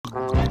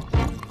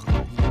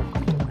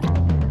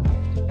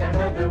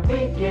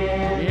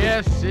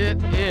Yes,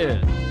 it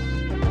is.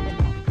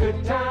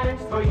 Good times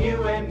for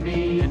you and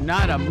me. And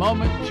not a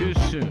moment too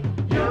soon.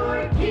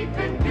 You're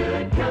keeping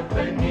good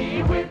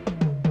company with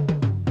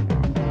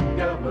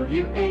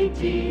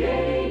WATH.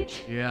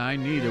 Yeah, I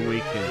need a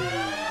weekend.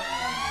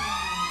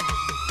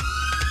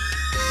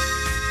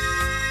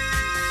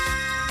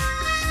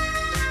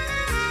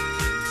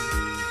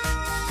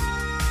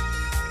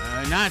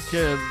 Not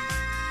to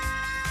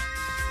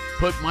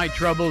put my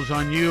troubles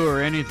on you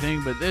or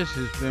anything, but this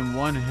has been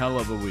one hell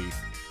of a week.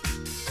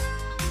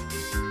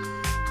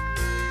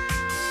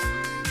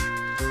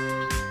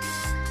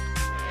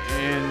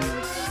 And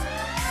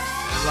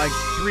like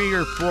 3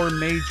 or 4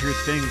 major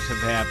things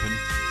have happened.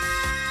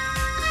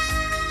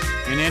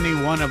 And any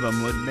one of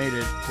them would have made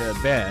it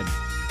bad.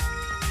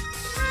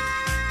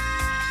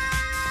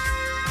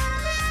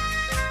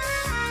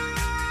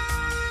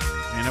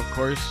 And of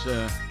course,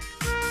 the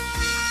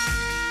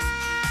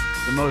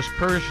most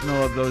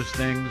personal of those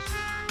things,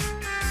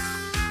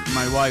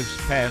 my wife's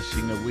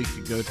passing a week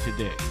ago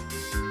today.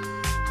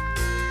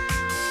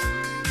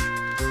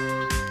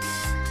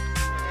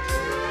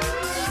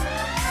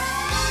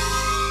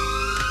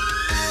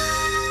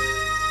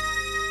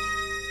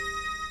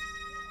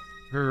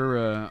 Her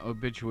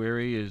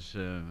obituary is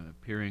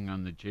appearing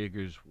on the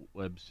Jaggers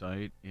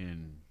website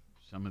and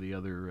some of the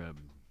other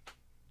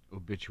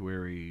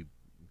obituary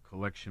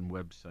collection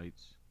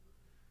websites.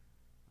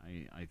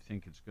 I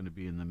think it's going to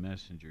be in the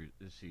Messenger.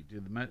 Let's see.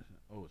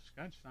 Oh,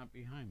 Scott's not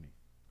behind me.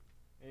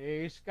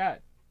 Hey,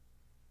 Scott.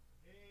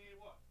 Hey,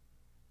 what?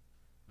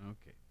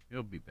 Okay,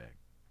 he'll be back.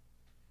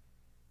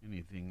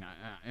 Anything?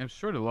 I've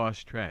sort of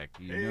lost track.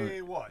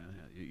 Hey, what?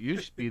 It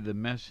used to be the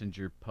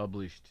Messenger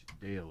published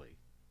daily,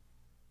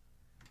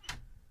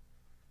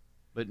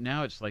 but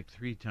now it's like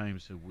 3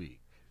 times a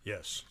week.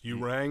 Yes,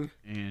 you rang?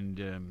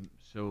 And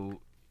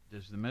so,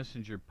 does the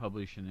Messenger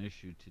publish an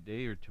issue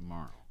today or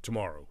tomorrow?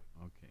 Tomorrow.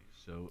 Okay,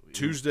 so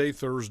Tuesday,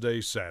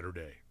 Thursday,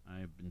 Saturday.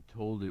 I've been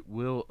told it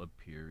will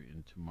appear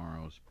in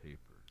tomorrow's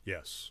paper.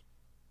 Yes.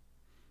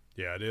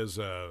 Yeah, it is,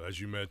 as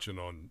you mentioned,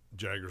 on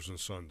Jaggers and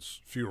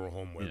Sons funeral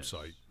home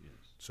website.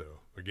 Yes.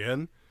 So,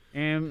 again.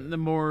 And the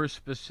more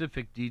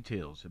specific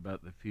details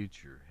about the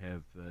future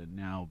have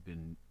now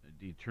been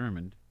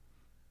determined.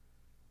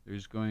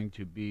 There's going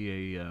to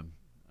be a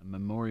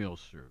memorial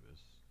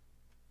service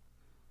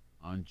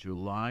on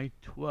July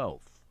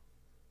 12th.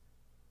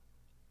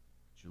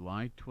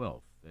 July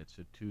 12th, that's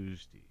a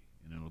Tuesday,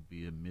 and it'll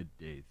be a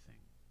midday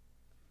thing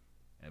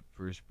at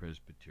First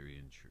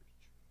Presbyterian Church.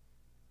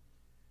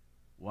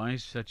 Why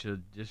such a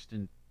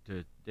distant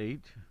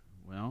date?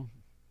 Well,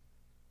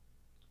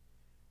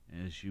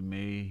 as you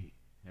may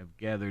have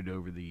gathered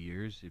over the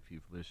years if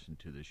you've listened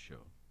to the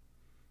show,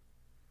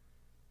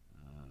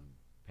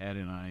 Pat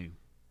and I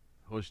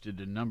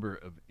hosted a number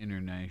of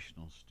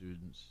international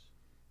students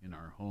in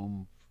our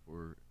home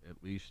for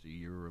at least a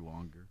year or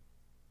longer.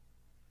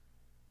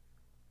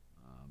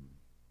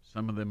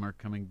 Some of them are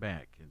coming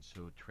back, and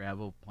so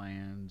travel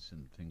plans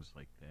and things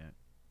like that,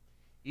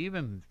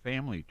 even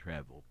family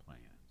travel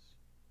plans.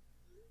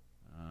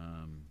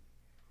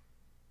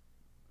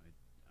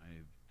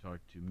 I've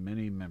talked to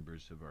many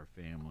members of our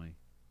family,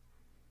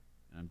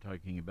 and I'm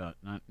talking about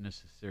not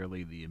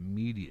necessarily the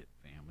immediate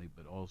family,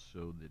 but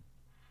also the,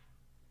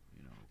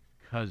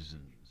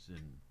 cousins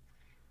and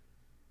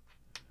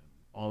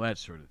all that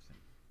sort of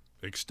thing.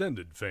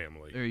 Extended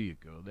family. There you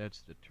go.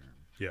 That's the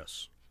term.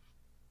 Yes.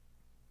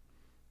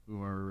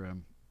 Who are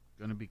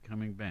going to be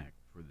coming back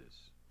for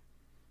this.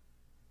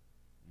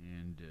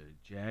 And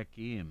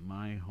Jackie and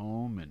my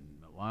home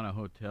and a lot of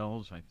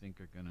hotels, I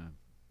think, are going to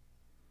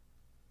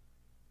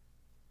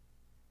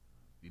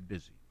be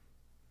busy.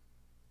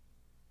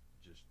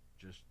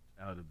 Just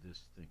out of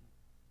this thing.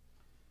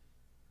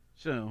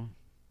 So,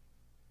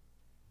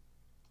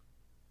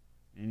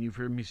 and you've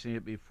heard me say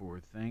it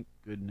before, thank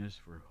goodness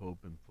for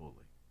Hope and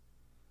Foley.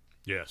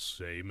 Yes,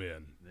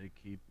 amen. They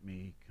keep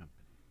me company.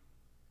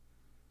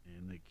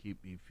 And they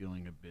keep me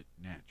feeling a bit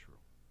natural.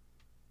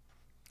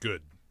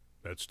 Good.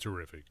 That's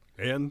terrific.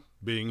 And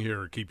being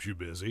here keeps you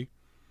busy.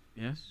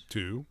 Yes.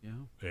 Too.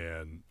 Yeah.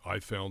 And I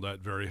found that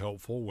very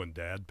helpful when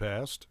Dad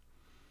passed,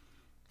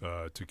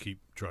 to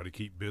try to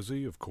keep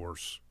busy. Of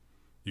course,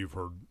 you've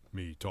heard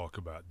me talk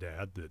about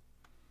Dad, that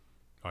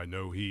I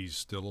know he's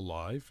still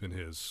alive in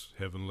his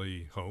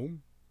heavenly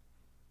home,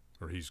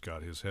 or he's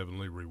got his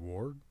heavenly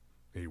reward.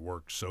 He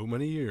worked so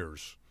many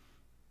years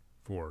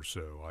for,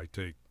 so I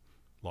take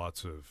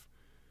lots of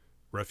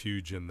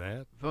refuge in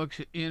that.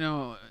 Folks,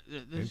 and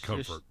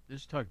comfort.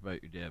 Let's talk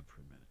about your dad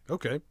for a minute.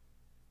 Okay.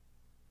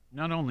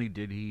 Not only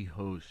did he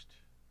host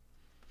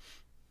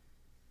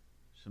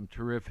some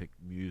terrific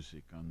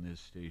music on this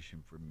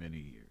station for many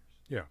years.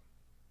 Yeah.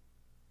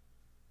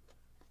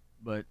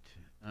 But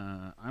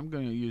I'm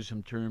going to use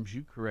some terms.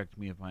 You correct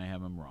me if I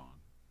have them wrong.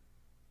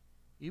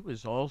 He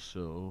was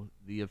also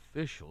the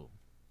official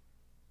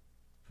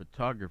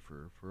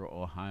photographer for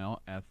Ohio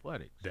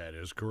Athletics. That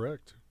is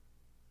correct.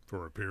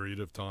 For a period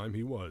of time,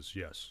 he was,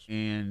 yes.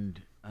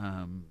 And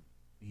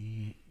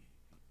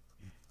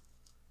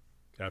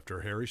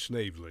after Harry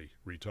Snavely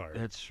retired.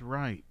 That's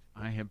right.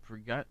 I have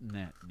forgotten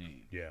that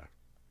name. Yeah.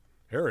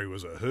 Harry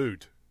was a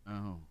hoot.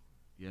 Oh,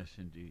 yes,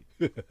 indeed.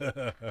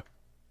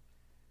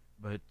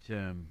 But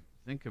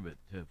think of it: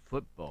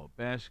 football,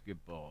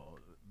 basketball,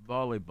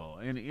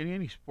 volleyball,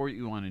 any sport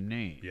you want to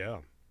name. Yeah.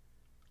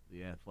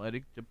 The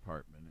athletic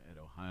department at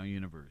Ohio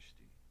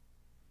University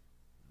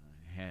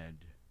had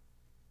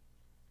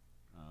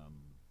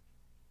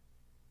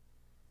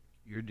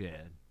your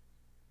dad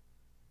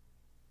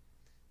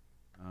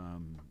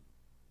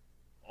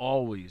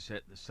always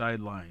at the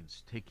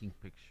sidelines taking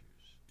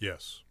pictures,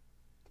 Yes.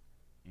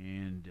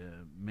 and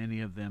many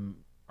of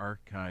them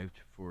archived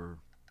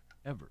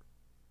forever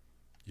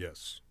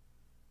Yes.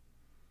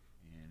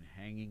 and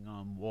hanging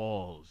on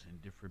walls in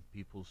different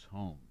people's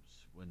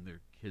homes when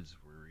their kids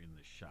were in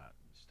the shot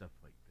and stuff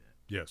like that.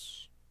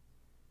 Yes.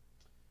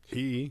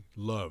 He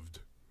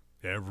loved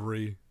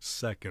every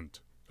second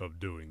of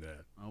doing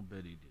that. I'll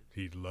bet he did.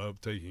 He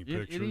loved taking It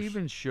pictures.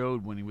 even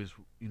showed when he was,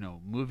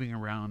 moving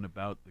around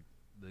about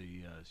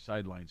the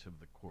sidelines of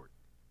the court.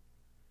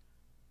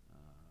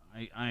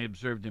 I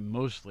observed him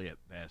mostly at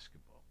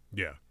basketball,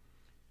 Yeah.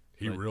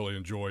 He But- really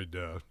enjoyed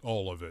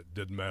all of it.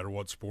 Didn't matter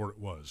what sport it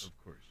was. of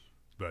course.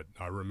 But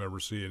I remember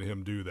seeing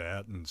him do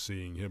that and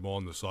seeing him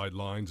on the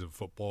sidelines of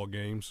football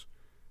games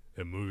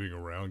and moving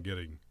around,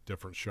 getting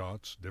different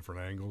shots,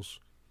 different angles.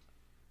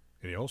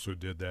 And he also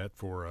did that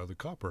for the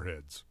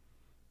Copperheads,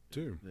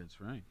 too, That's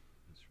right.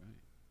 That's right.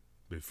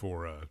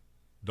 before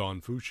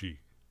Don Fucci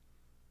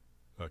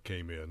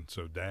came in.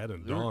 So Dad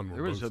and There, Don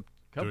there were was both a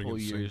couple doing it at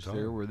the same years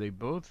there time. where they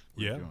both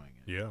were Yeah, doing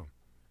it. yeah.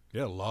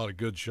 Yeah, a lot of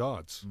good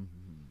shots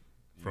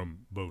Mm-hmm.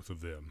 from both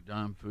of them.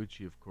 Don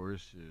Fucci, of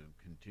course,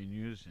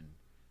 continues, and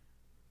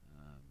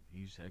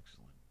he's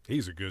excellent.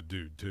 He's a good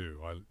dude,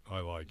 too. I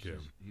like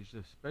him. He's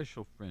a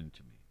special friend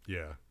to me.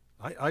 Yeah.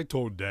 I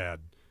told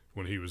Dad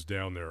when he was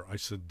down there, I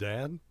said,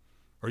 Dad,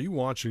 are you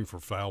watching for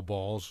foul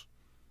balls?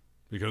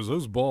 Because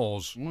those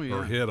balls Oh, yeah.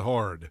 are hit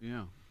hard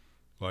Yeah.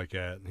 like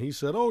that. And he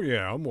said, oh,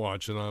 yeah, I'm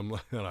watching. And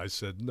I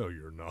said, no,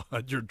 you're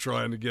not. You're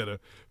trying to get a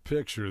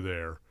picture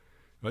there.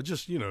 I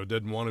just,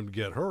 didn't want him to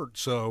get hurt.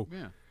 So,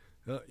 Yeah.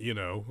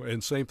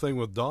 and same thing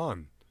with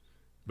Don.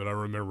 But I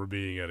remember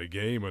being at a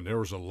game and there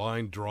was a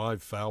line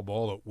drive foul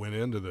ball that went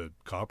into the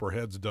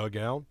Copperheads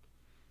dugout.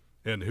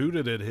 And who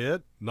did it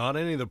hit? Not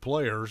any of the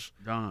players,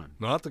 Don.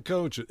 not the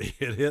coach.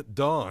 It hit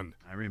Don.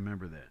 I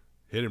remember that.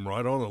 Hit him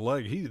right on the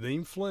leg. He didn't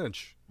even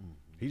flinch. Mm-hmm.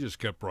 He just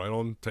kept right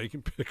on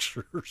taking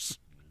pictures.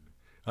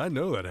 I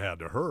know that had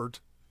to hurt.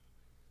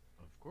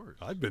 Of course.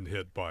 I've been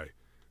hit by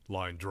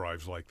line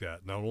drives like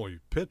that. Not only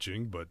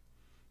pitching, but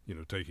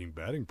taking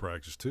batting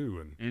practice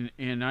too.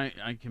 And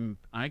I can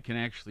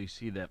actually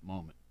see that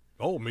moment.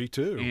 Oh, me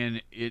too.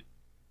 And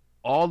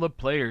all the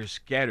players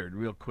scattered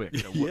real quick.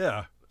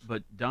 Yeah,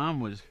 But Don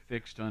was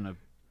fixed on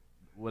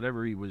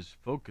whatever he was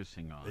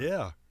focusing on.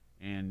 yeah.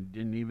 And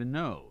didn't even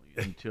know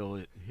until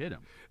it hit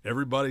him.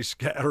 Everybody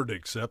scattered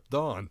except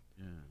Don.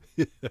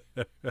 Yeah.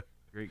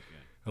 Great guy.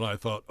 And I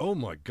thought, oh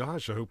my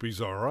gosh, I hope he's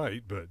all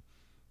right. But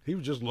he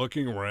was just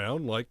looking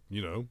around like,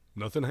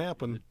 nothing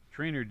happened. The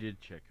trainer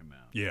did check him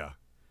out. Yeah.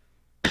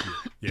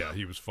 Yeah,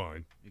 he was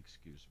fine.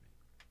 Excuse me.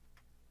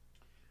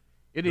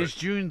 It is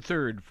June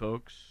 3rd,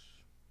 folks.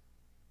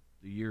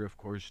 The year, of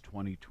course,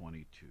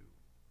 2022.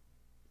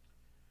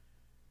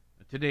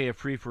 Today, a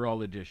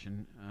free-for-all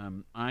edition.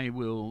 I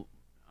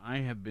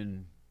have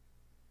been...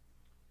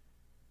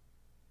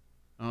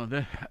 Oh,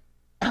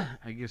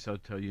 I guess I'll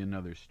tell you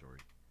another story.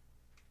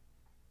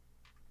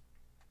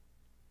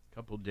 A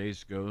couple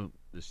days ago,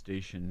 the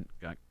station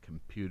got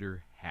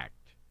computer hacked.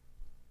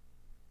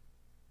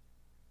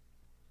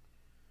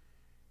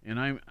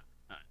 And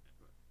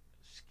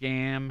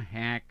scam,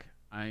 hack,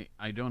 I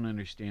don't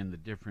understand the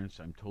difference.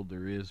 I'm told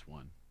there is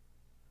one.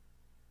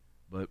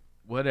 But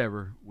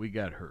whatever, we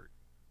got hurt.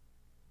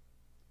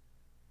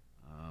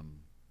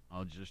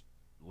 I'll just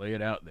lay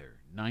it out there.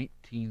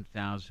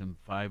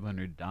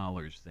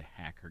 $19,500 the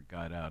hacker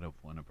got out of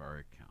one of our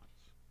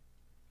accounts.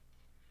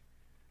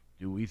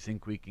 Do we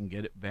think we can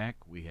get it back?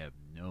 We have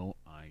no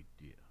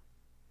idea.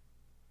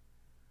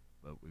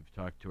 But we've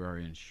talked to our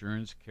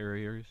insurance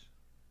carriers.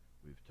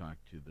 We've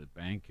talked to the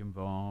bank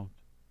involved.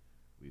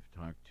 We've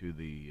talked to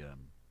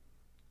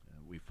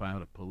we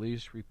filed a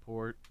police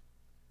report.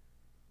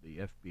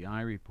 The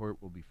FBI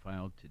report will be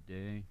filed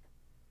today.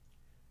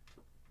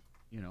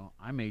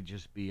 I may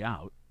just be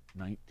out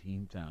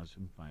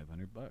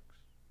 $19,500.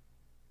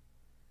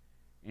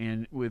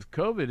 And with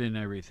COVID and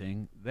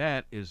everything,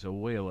 that is a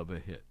whale of a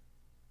hit.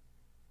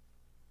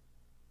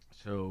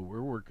 So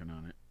we're working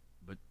on it.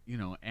 But,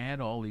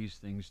 add all these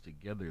things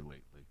together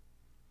lately.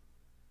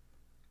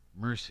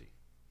 Mercy.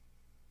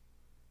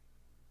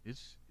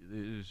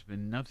 There's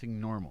been nothing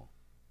normal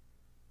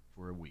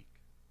for a week.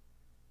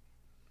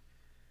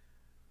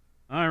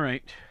 All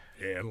right.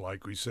 And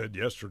like we said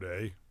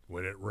yesterday,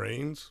 when it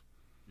rains,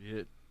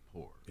 It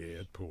pours.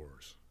 it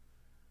pours.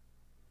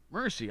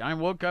 Mercy, I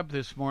woke up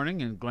this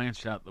morning and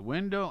glanced out the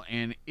window,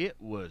 and it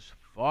was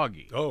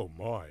foggy. Oh,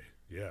 my.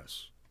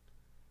 Yes.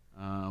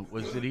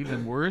 Was it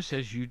even worse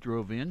as you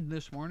drove in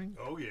this morning?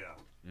 Oh, yeah.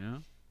 Yeah.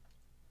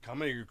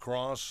 coming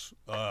across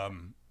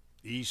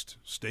East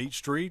State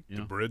Street, Yeah.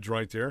 the bridge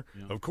right there.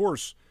 Yeah. Of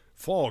course,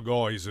 fog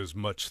always is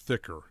much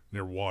thicker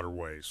near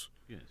waterways.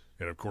 Yes.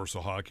 And, of course,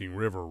 the Hocking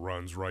River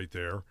runs right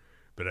there.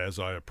 But as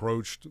I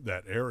approached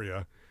that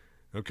area,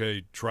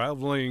 okay,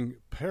 traveling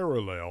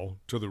parallel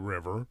to the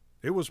river,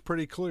 it was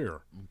pretty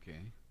clear.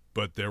 Okay.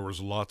 But there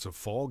was lots of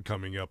fog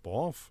coming up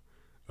off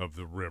of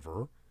the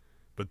river.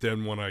 But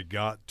then when I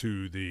got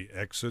to the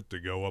exit to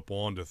go up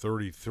onto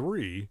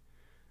 33,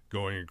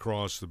 going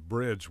across the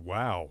bridge,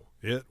 wow,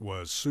 it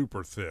was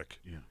super thick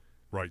Yeah.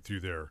 right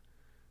through there.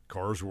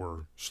 Cars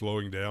were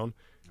slowing down.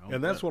 I'll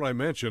And that's bet. what I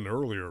mentioned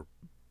earlier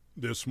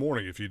this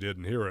morning, if you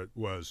didn't hear it,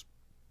 was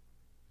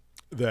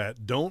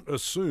that don't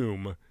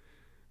assume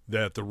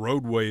that the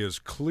roadway is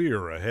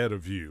clear ahead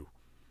of you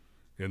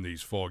in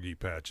these foggy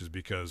patches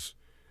because,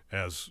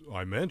 as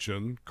I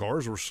mentioned,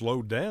 cars were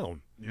slowed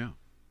down. Yeah.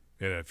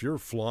 And if you're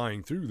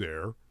flying through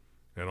there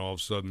and all of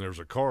a sudden there's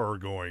a car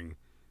going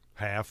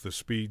half the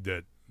speed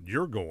that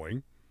you're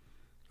going,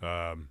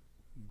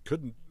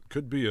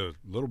 could be a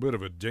little bit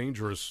of a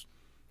dangerous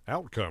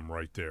outcome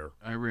right there.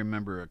 I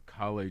remember a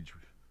college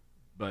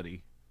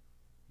buddy.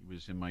 He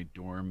was in my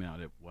dorm out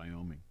at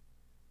Wyoming.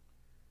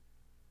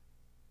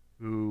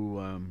 Who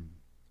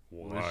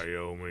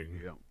Wyoming.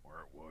 yeah,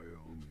 or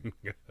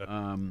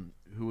Wyoming.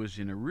 Who was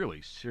in a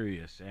really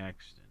serious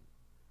accident,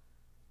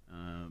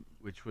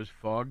 which was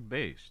fog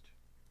based,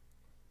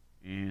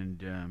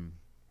 and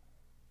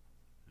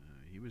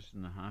he was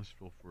in the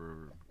hospital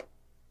for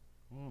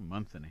a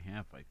month and a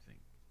half, I think,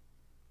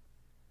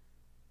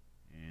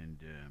 and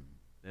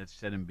that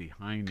set him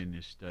behind in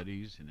his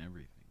studies and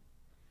everything.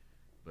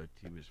 But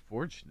he was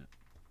fortunate,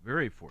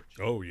 very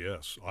fortunate. Oh,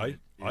 yes. I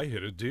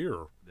hit a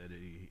deer. That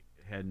he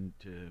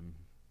hadn't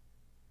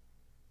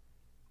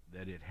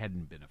that it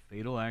hadn't been a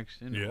fatal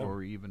accident Yeah.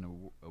 or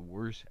even a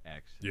worse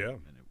accident Yeah.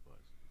 than it was.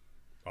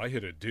 I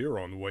hit a deer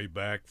on the way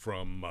back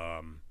from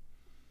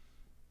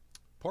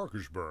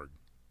Parkersburg.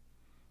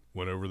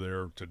 Went over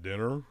there to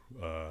dinner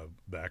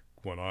back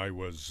when I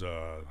was,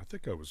 I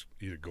think I was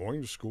either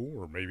going to school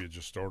or maybe it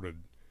just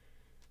started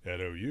at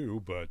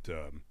OU, but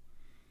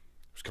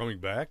was coming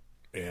back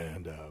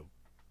and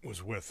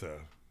was with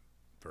a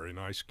very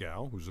nice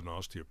gal who's an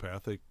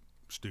osteopathic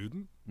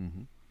student.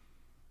 Mm-hmm.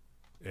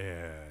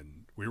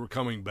 And we were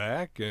coming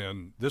back,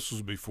 and this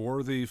was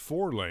before the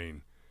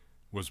 4-lane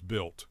was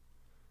built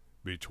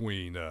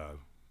between,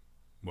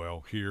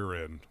 here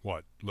and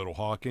Little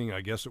Hocking,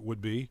 I guess it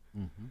would be.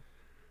 Mm-hmm.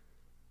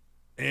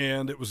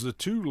 And it was the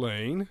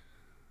 2-lane,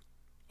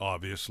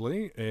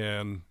 obviously,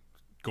 and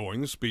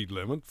going the speed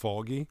limit,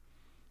 foggy,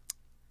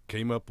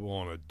 came up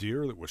on a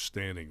deer that was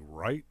standing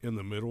right in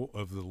the middle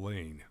of the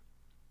lane.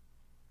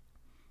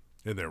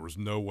 And there was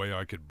no way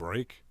I could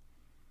brake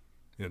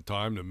in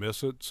time to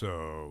miss it,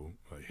 so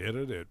I hit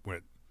it. It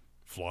went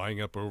flying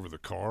up over the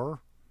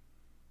car.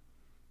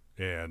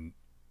 And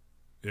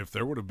if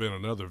there would have been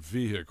another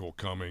vehicle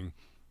coming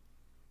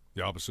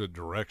the opposite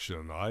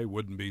direction, I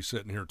wouldn't be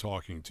sitting here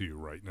talking to you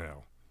right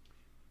now.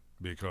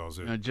 Because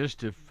Now, just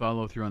to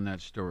follow through on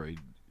that story,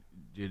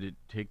 did it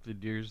take the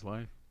deer's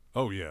life?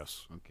 oh,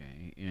 yes.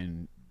 Okay,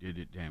 and did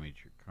it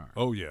damage your car?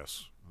 Oh,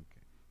 yes. Okay.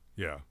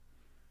 Yeah.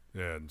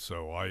 And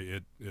so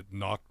it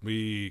knocked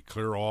me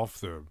clear off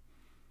the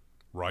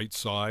right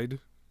side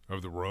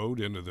of the road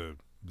into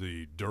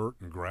the dirt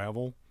and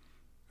gravel.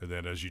 And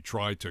then as you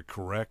try to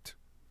correct,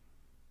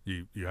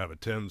 you have a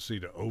tendency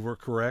to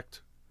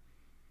overcorrect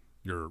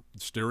your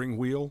steering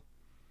wheel.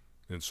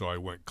 And so I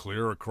went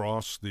clear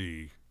across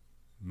the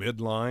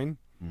midline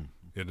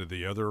into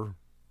the other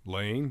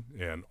lane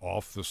and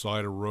off the side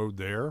of the road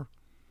there.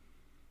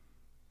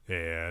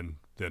 And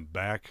then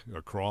back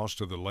across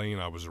to the lane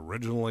I was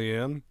originally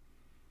in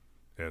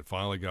and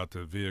finally got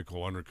the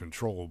vehicle under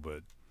control.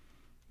 But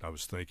I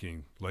was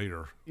thinking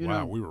later, You wow,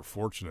 know- we were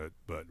fortunate,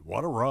 but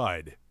what a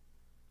ride.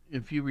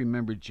 If you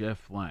remember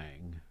Jeff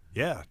Lang,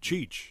 Yeah,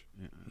 Cheech.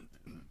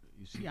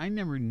 you see, I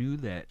never knew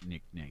that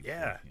nickname.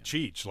 Yeah, for him.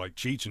 Cheech, like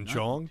Cheech and Not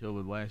Chong. until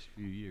the last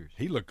few years.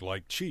 He looked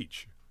like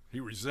Cheech. He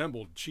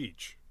resembled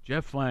Cheech.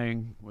 Jeff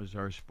Lang was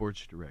our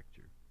sports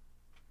director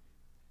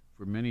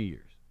for many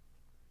years.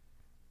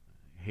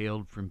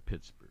 Hailed from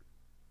Pittsburgh.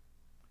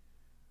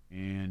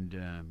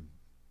 And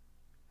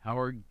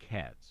Howard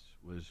Katz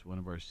was one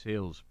of our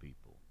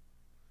salespeople,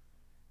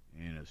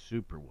 and a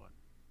super one.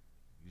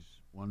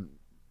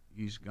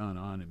 He's gone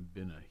on and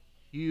been a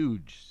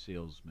huge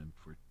salesman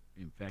for,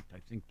 in fact, I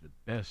think the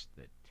best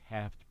that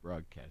Taft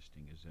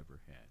Broadcasting has ever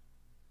had.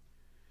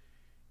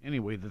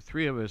 Anyway, the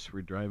three of us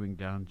were driving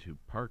down to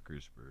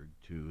Parkersburg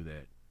to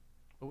that,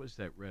 what was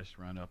that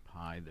restaurant up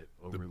high that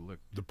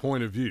overlooked? The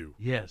point of view.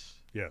 Yes.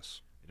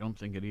 Yes. I don't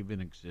think it even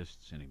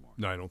exists anymore.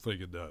 No, I don't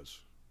think it does.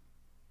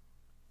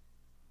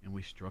 And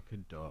we struck a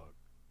dog.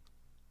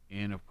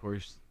 And, of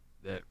course,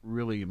 that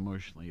really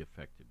emotionally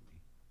affected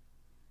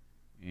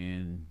me.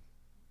 And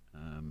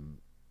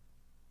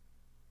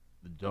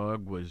the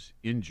dog was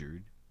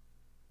injured,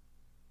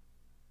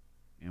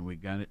 and we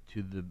got it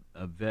to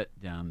a vet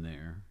down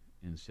there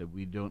and said,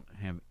 we don't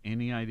have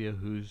any idea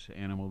whose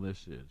animal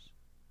this is.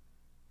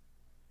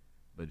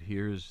 but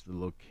here's the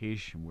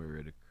location where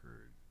it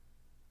occurred.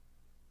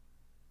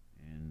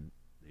 And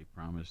they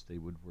promised they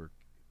would work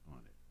on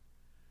it.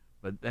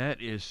 But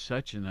that is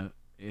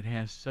it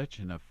has such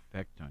an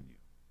effect on you.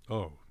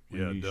 Oh,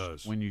 yeah, it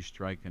does. When you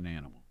strike an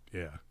animal.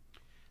 Yeah.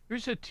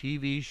 There's a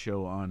TV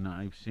show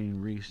I've seen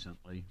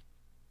recently. I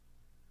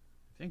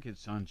think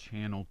it's on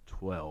Channel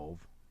 12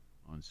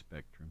 on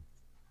Spectrum.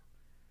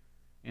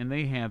 And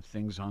they have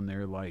things on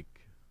there like,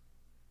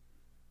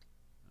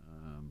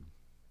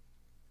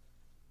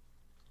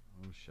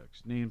 oh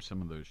shucks, name some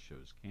of those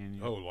shows, can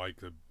you? Oh, like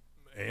the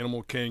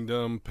Animal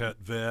Kingdom, Pet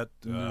Vet.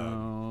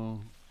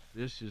 No,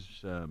 this is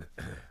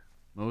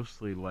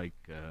mostly like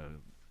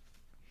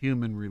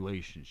human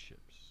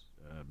relationships.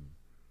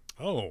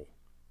 Oh,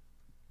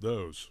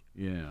 those.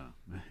 Yeah,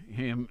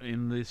 him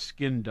and the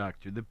skin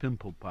doctor, the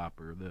pimple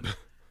popper,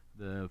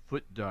 the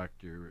foot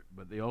doctor,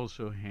 but they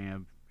also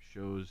have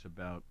shows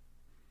about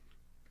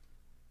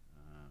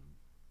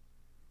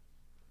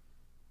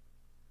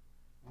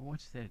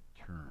what's that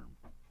term?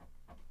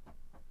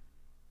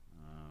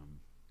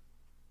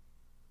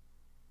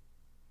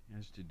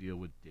 Has to deal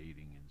with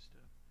dating and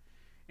stuff.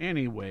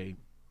 Anyway.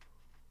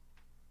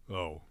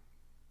 Oh.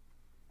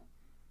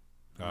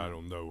 I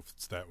don't know if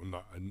it's that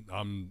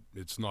one.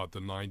 It's not the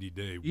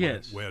 90-day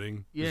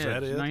wedding. Yes, Is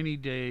that it?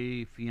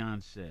 90-day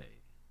fiancé.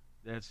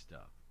 That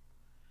stuff.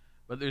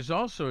 But there's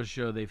also a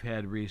show they've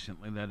had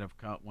recently that I've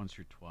caught once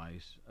or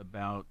twice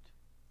about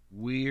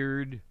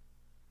weird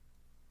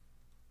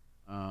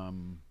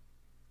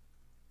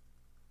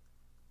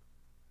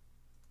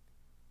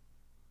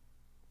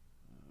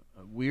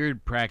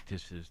weird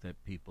practices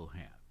that people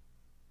have.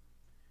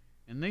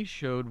 And they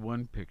showed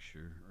one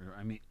picture,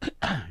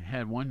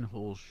 had one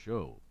whole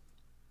show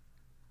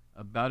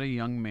about a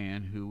young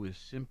man who was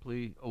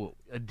simply,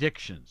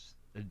 addictions,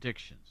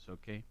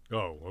 okay?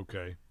 Oh,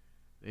 okay.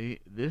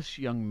 This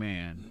young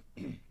man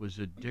was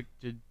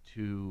addicted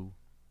to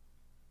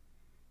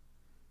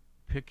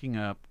picking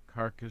up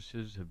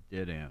carcasses of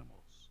dead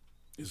animals.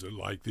 Is it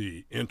like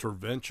the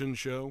intervention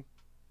show?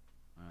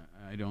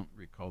 I don't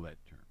recall that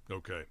term.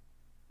 Okay.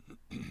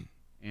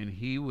 And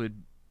he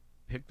would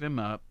pick them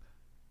up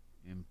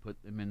and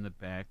put them in the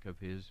back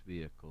of his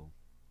vehicle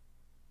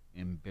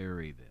and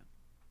bury them.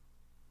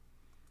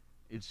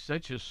 It's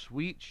such a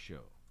sweet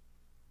show.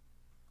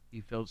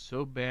 He felt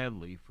so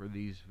badly for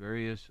these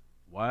various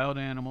wild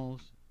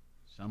animals.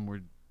 Some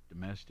were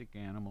domesticated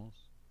animals.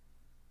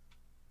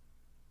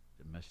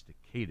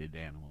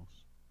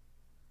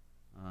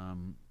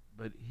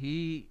 But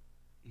he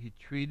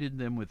treated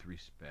them with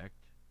respect.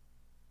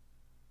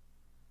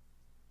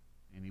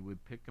 And he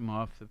would pick them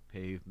off the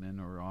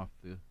pavement or off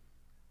the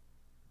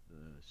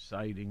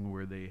siding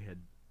where they had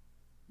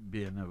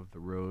been of the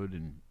road.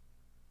 And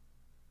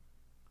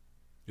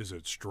is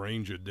it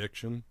Strange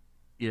Addiction?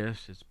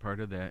 Yes, it's part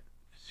of that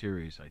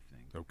series, I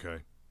think.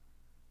 Okay.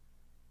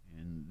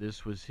 And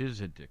this was his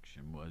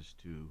addiction, was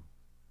to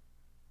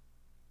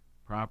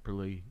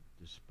properly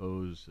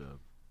dispose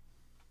of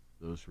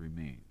those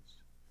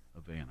remains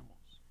of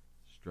animals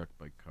struck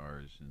by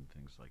cars and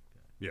things like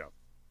that. Yeah.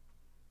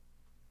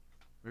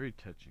 Very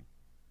touching.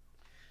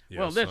 Yes,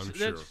 well,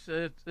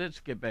 let's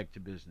get back to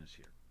business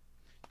here.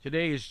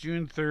 Today is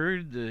June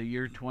 3rd, the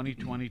year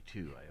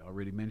 2022. I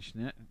already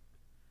mentioned it.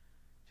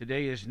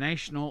 Today is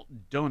National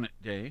Donut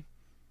Day.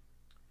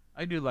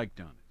 I do like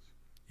donuts.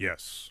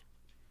 Yes.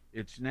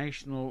 It's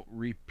National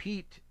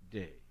Repeat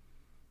Day.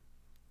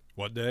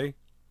 What day?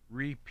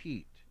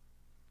 Repeat.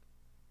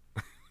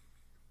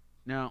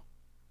 Now.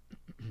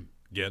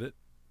 Get it?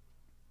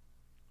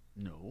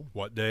 No.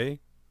 What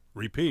day?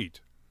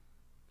 Repeat.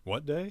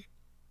 What day?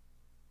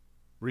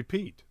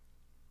 Repeat.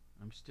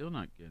 I'm still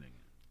not getting it.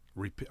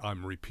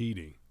 I'm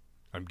repeating.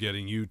 I'm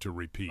getting you to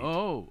repeat.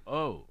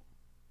 Oh.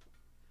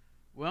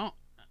 Well,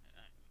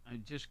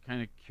 I'm just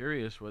kind of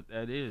curious what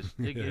that is.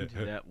 Dig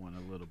into that one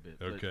a little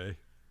bit. Okay.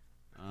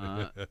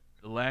 But,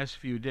 the last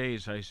few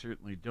days, I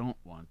certainly don't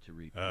want to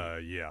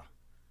repeat. Yeah.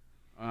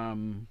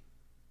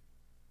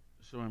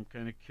 So I'm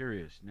kind of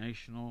curious.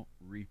 National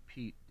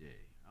Repeat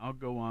Day. I'll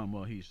go on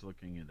while he's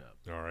looking it up.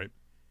 All right.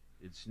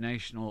 It's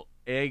National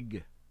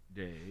Egg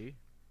Day.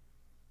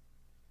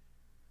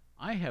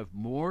 I have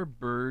more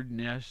bird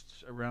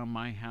nests around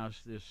my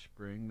house this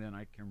spring than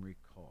I can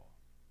recall.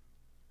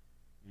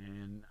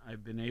 And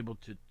I've been able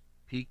to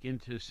peek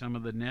into some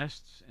of the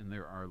nests, and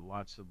there are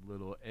lots of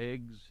little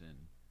eggs and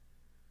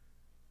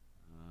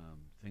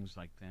things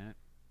like that.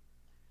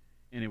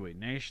 Anyway,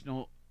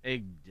 National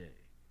Egg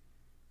Day.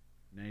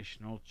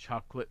 National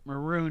Chocolate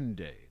Maroon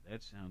Day.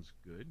 That sounds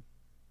good.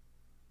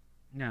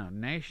 Now,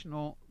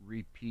 National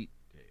Repeat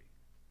Day.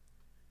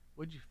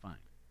 What'd you find?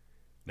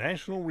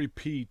 National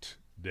Repeat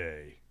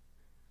Day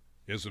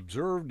is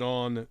observed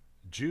on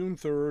June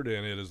 3rd,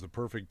 and it is the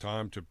perfect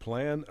time to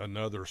plan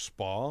another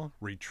spa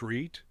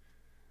retreat,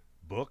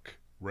 book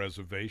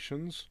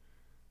reservations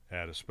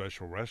at a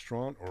special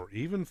restaurant, or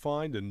even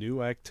find a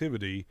new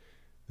activity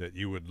that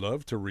you would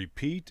love to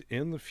repeat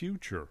in the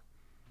future.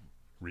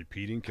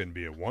 Repeating can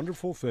be a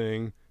wonderful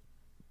thing,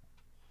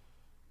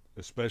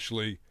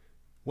 especially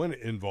when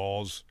it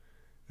involves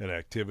an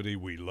activity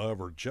we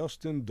love, or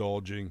just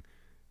indulging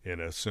in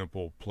a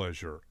simple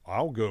pleasure?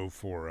 I'll go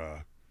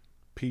for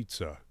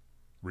pizza,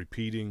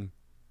 repeating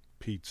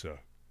pizza.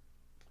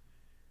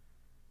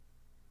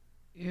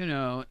 You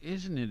know,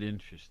 isn't it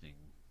interesting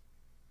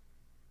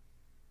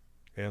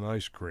And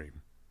ice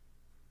cream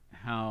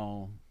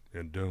how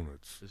and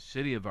donuts. the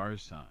city of our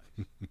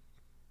size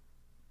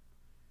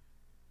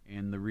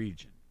and the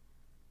region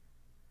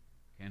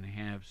can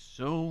have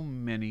so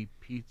many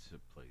pizza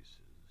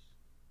places,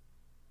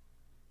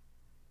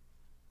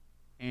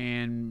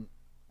 and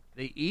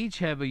they each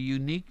have a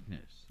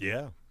uniqueness.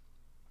 Yeah.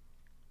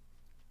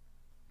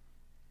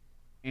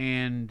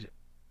 And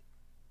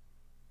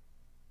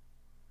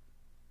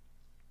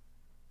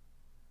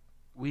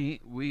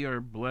we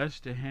are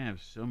blessed to have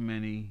so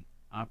many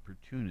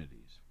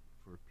opportunities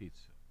for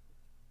pizza.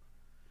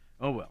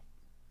 Oh well.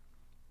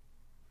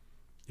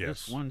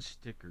 Yes. This one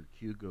sticker,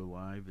 QGO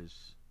Live,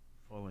 is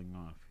falling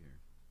off here.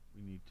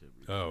 We need to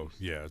replace Oh,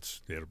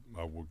 it. yeah.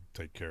 I will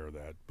take care of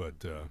that.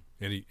 But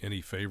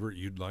any favorite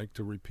you'd like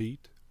to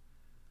repeat?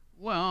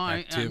 Well,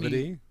 Activity?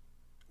 I mean,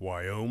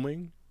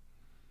 Wyoming?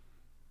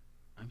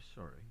 I'm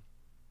sorry.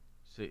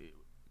 Say,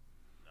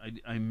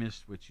 I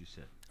missed what you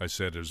said. I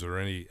said, is there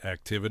any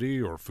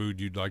activity or food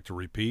you'd like to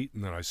repeat?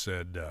 And then I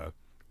said,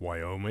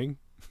 Wyoming.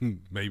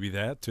 Maybe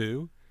that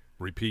too.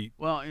 Repeat.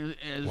 Well,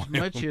 as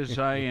much as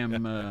I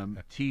am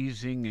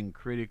teasing and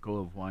critical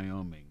of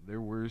Wyoming,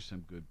 there were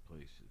some good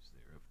places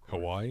there, of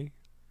course. Hawaii?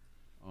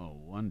 Oh,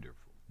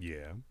 wonderful.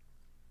 Yeah.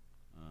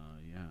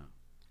 Yeah,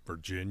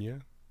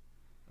 Virginia?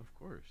 of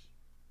course.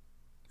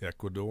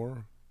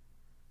 Ecuador?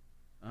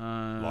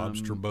 Lobster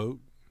Lobster boat?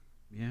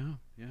 Yeah.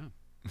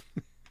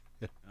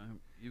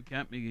 You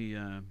got me.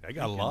 I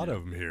got a lot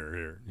of them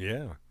here.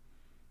 Yeah.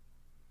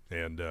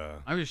 And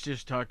I was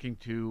just talking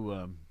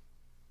to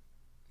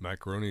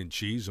macaroni and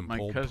cheese and my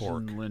pulled cousin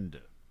pork.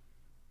 Linda.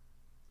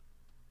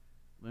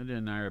 Linda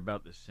and I are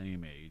about the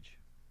same age.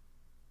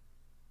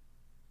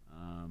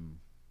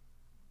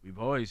 We've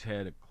always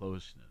had a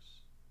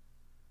closeness,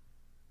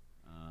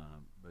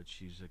 but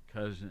she's a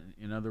cousin.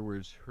 In other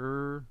words,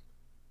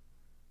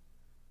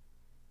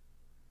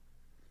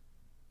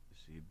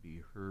 it'd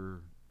be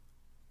her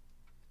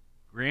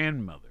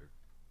grandmother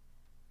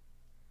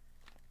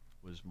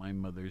was my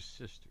mother's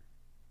sister.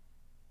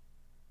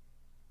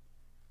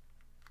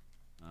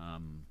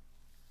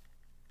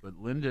 But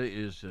Linda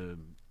is a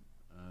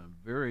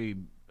very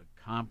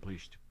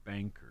accomplished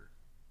banker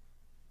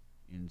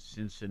in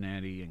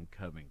Cincinnati and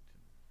Covington.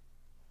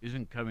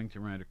 Isn't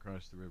Covington right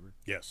across the river?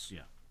 Yes.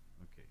 Yeah.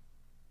 Okay.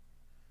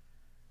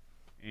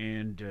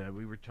 And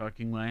we were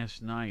talking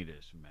last night,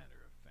 as a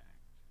matter of fact.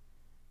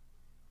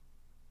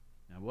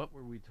 Now, what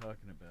were we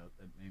talking about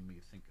that made me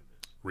think of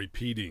this?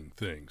 Repeating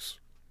things.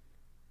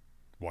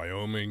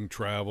 Wyoming,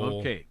 travel.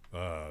 Okay.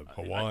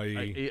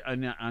 Hawaii.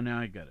 Now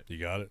I got it. You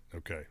got it?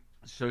 Okay.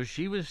 So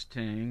she was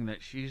saying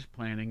that she's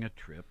planning a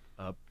trip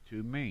up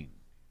to Maine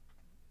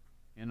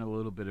and a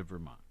little bit of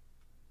Vermont.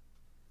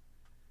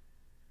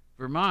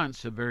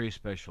 Vermont's a very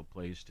special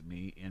place to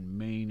me, and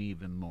Maine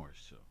even more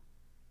so.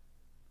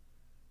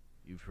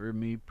 You've heard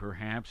me,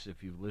 perhaps,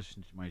 if you've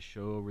listened to my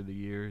show over the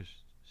years,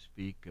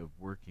 speak of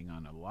working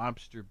on a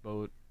lobster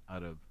boat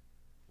out of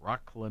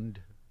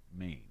Rockland,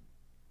 Maine.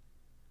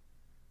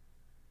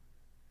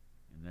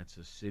 And that's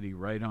a city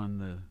right on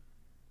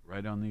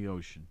the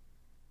ocean.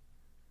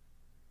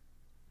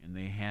 And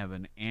they have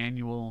an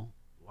annual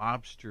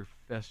lobster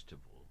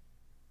festival.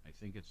 I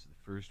think it's the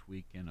first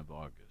weekend of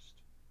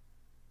August.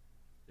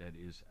 That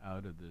is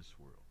out of this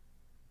world.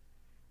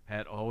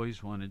 Pat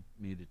always wanted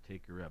me to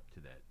take her up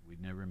to that. We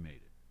never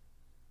made it.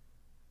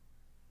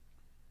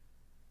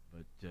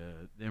 But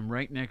then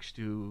right next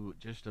to,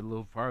 just a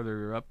little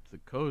farther up the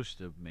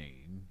coast of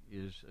Maine,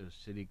 is a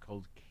city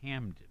called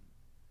Camden.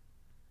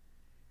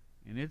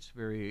 And it's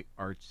very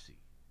artsy.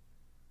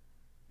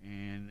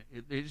 And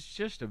it's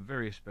just a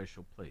very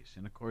special place.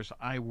 And, of course,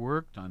 I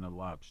worked on a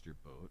lobster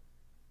boat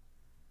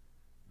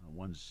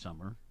one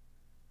summer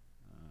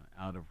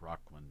out of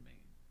Rockland, Maine.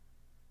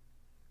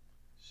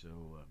 So,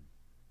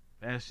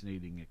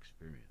 fascinating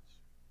experience.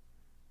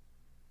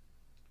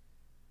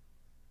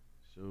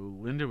 So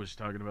Linda was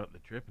talking about the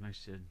trip, and I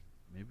said,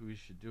 maybe we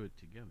should do it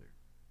together.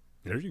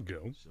 There you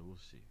go. So we'll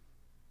see.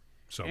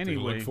 Something to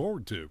Anyway. look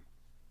forward to.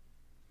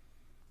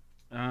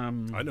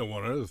 I know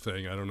one other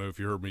thing. I don't know if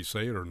you heard me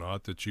say it or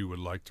not that you would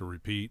like to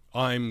repeat.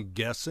 I'm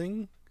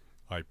guessing,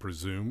 I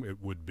presume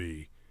it would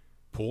be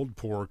pulled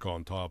pork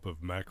on top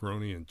of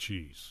macaroni and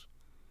cheese.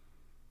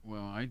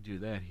 Well, I do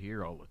that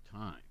here all the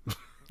time.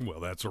 Well,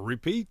 that's a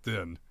repeat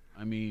then.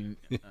 I mean,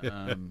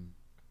 let's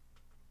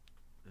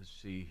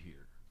see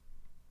here.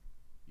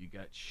 You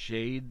got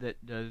Shade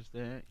that does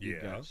that. You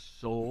Yeah. got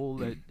Soul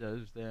that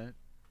does that.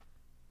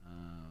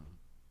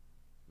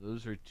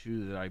 Those are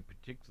two that I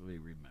particularly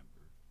remember.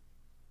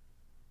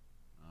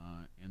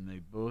 And they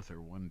both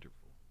are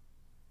wonderful.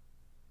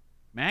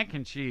 Mac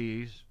and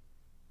cheese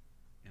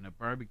and a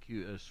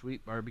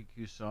sweet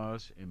barbecue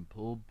sauce and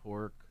pulled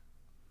pork.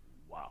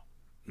 Wow.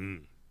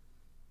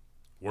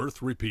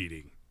 Worth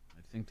repeating.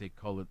 I think they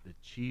call it the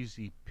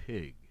Cheesy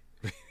Pig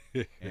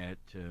at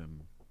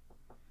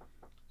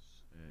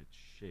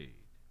Shade.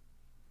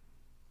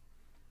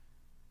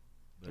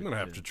 I'm going to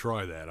have to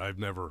try that.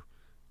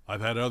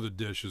 I've had other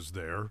dishes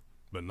there,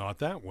 but not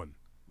that one.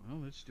 Well,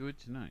 let's do it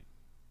tonight.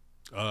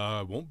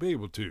 Won't be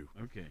able to.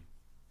 Okay.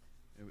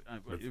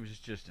 It was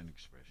just an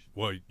expression.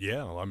 Well,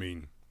 yeah, I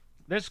mean,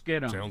 let's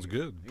get on. Sounds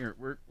good. Here,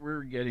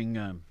 we're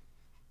getting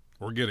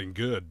we're getting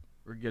good.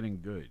 We're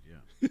getting good,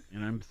 yeah.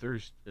 And I'm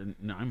thirsty.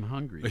 And I'm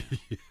hungry.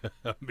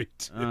 Yeah, me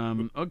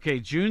too. Okay,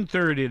 June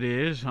 3rd it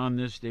is, on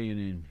this day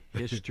in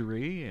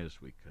history,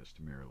 as we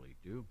customarily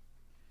do.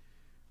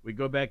 We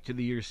go back to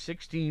the year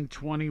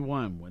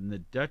 1621 when the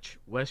Dutch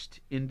West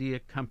India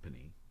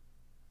Company,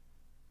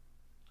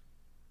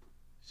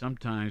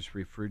 sometimes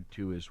referred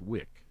to as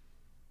WIC,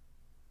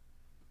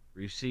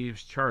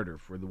 receives charter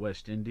for the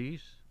West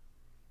Indies,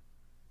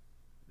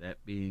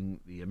 that being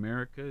the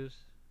Americas,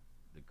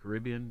 the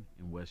Caribbean,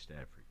 and West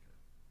Africa.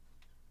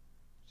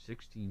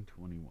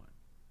 1621.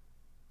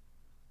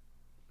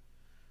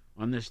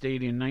 On this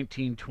date in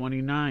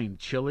 1929,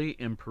 Chile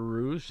and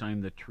Peru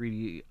signed the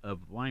Treaty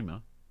of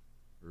Lima,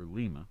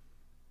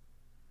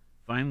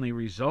 finally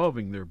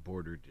resolving their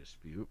border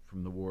dispute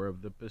from the War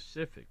of the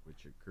Pacific,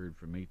 which occurred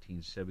from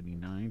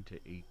 1879 to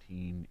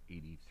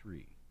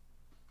 1883.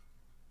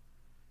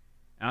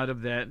 Out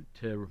of that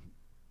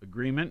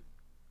agreement,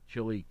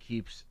 Chile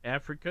keeps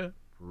Africa,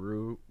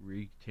 Peru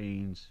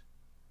retains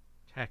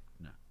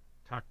Tacna,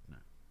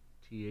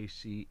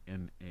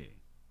 T-A-C-N-A.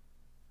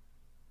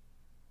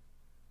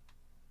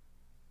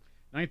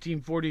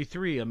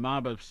 1943, a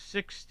mob of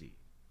 60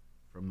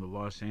 from the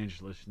Los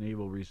Angeles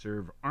Naval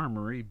Reserve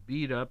Armory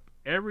beat up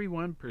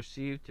everyone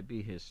perceived to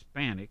be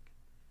Hispanic,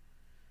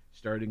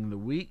 starting the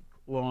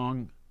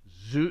week-long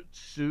Zoot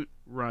Suit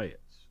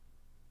riots.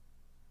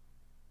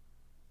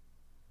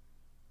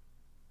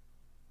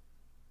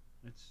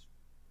 It's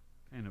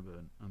kind of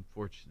an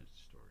unfortunate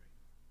story.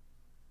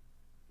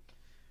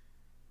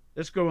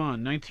 Let's go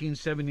on.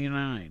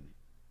 1979.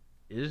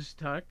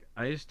 Iztok.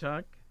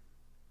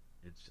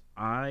 It's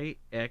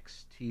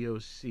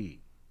IXTOC.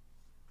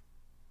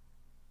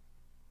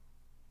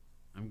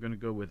 I'm going to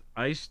go with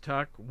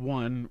Istock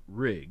 1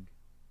 rig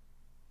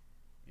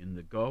in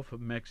the Gulf of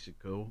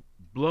Mexico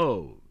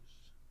blows,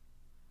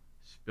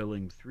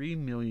 spilling 3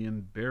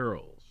 million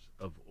barrels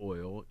of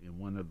oil in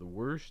one of the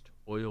worst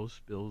oil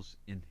spills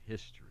in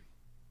history.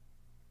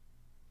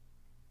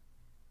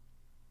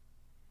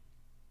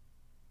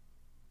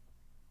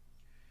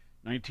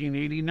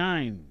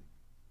 (1989)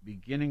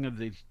 Beginning of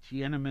the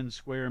Tiananmen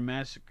Square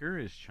massacre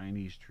as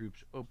Chinese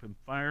troops opened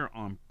fire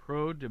on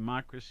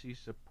pro-democracy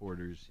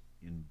supporters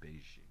in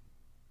Beijing.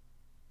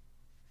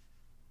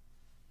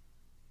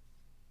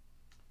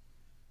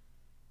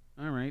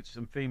 All right,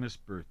 some famous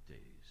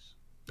birthdays.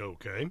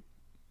 Okay,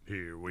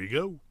 here we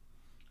go.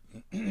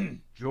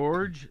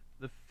 George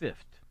the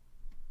Fifth.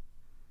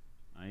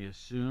 I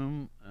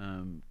assume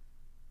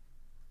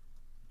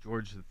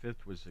George the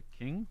Fifth was a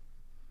king.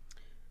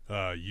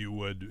 You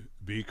would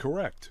be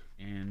correct.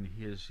 And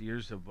his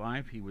years of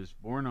life, he was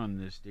born on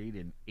this date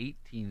in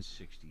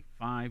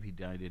 1865. He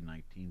died in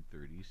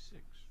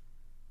 1936.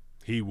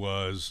 He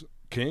was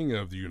king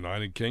of the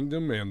United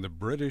Kingdom and the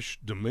British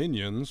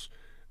Dominions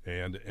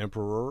and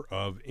Emperor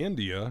of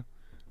India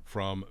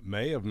from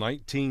May of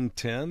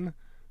 1910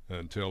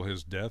 until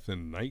his death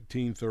in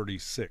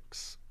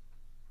 1936.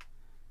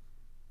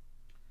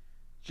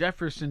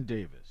 Jefferson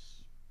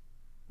Davis,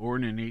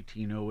 born in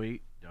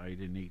 1808, died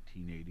in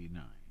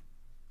 1889.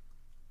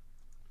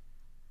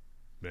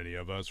 Many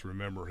of us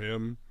remember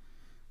him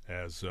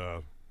as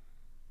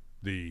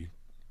the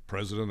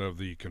president of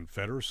the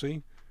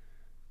Confederacy,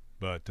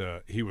 but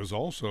he was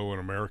also an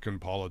American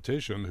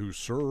politician who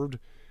served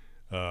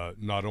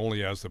not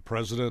only as the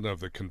president of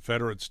the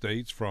Confederate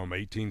States from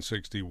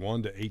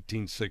 1861 to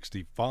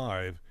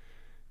 1865,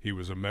 he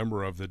was a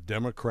member of the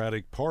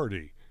Democratic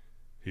Party.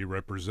 He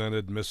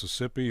represented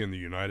Mississippi in the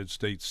United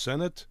States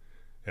Senate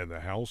and the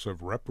House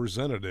of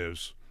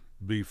Representatives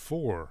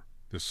before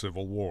the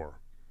Civil War.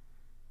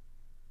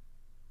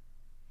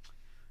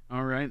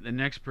 All right, the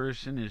next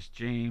person is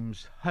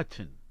James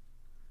Hutton,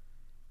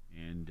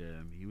 and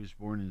he was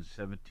born in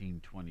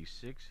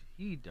 1726.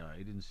 He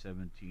died in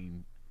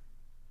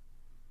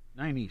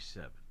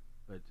 1797,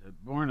 but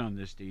born on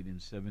this date in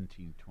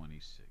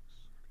 1726.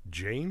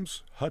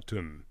 James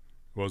Hutton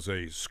was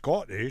a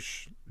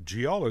Scottish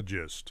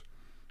geologist,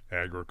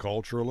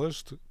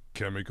 agriculturalist,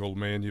 chemical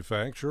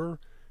manufacturer,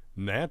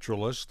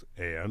 naturalist,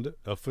 and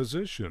a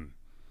physician.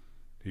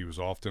 He was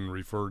often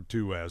referred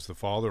to as the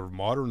father of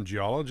modern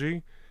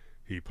geology.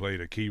 He played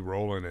a key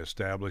role in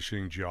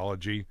establishing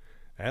geology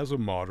as a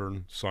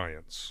modern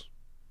science.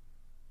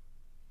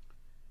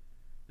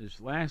 This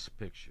last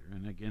picture,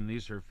 and again,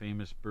 these are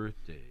famous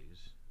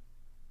birthdays.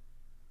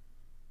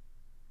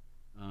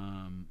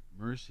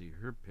 Mercy,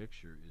 her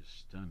picture is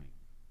stunning.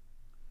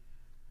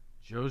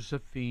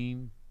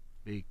 Josephine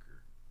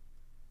Baker.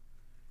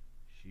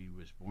 She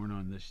was born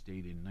on this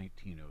date in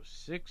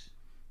 1906,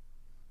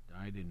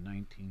 died in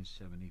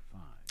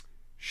 1975.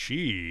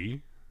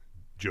 She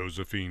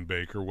Josephine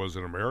Baker was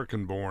an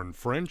American-born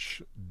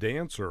French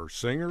dancer,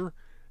 singer,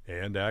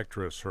 and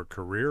actress. Her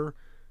career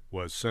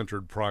was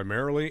centered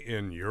primarily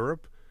in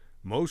Europe,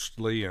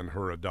 mostly in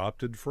her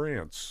adopted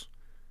France.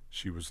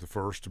 She was the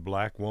first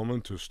black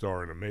woman to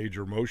star in a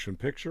major motion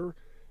picture,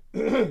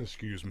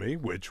 excuse me,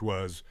 which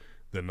was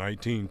the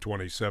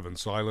 1927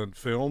 silent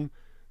film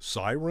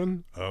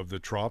Siren of the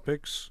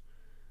Tropics,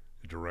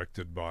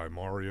 directed by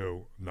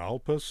Mario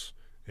Nalpas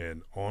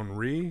and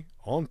Henri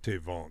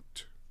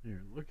Antevant.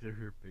 Here, look at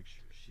her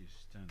picture. She's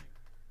stunning.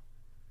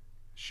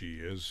 She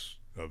is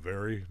a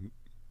very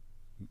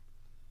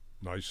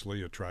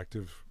nicely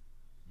attractive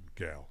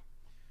gal.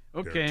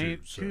 Okay,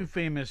 too, so. two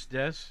famous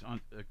deaths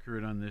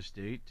occurred on this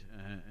date.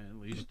 At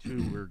least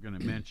two we're going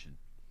to mention.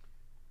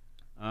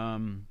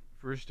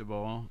 First of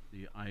all,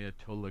 the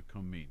Ayatollah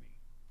Khomeini.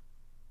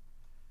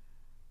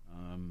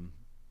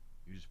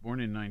 He was born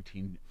in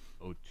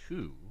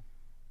 1902,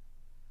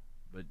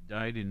 but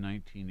died in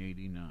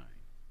 1989.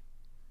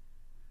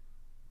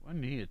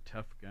 Wasn't he a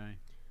tough guy?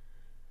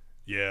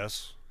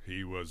 Yes,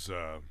 he was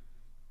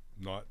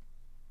not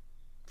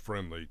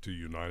friendly to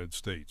United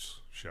States,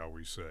 shall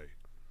we say.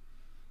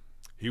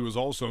 He was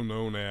also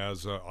known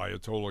as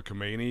Ayatollah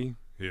Khomeini.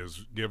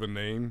 His given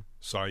name,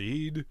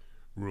 Saeed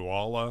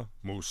Ruhollah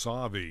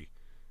Mousavi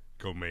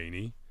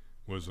Khomeini,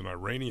 was an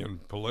Iranian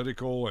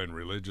political and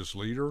religious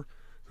leader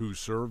who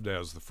served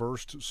as the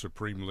first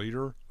supreme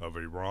leader of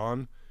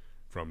Iran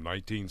from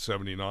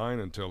 1979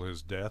 until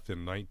his death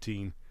in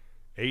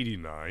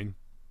 1989,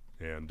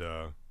 and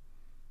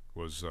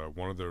was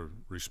one of the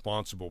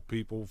responsible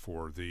people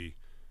for the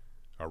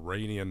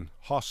Iranian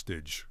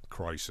hostage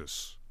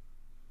crisis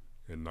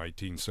in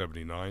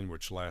 1979,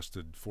 which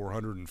lasted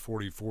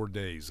 444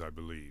 days, I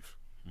believe.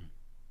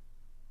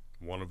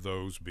 One of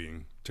those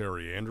being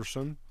Terry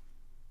Anderson,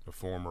 a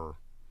former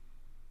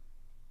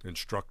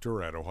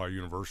instructor at Ohio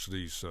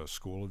University's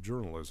School of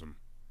Journalism.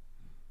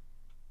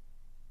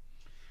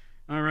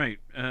 All right,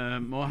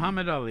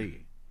 Muhammad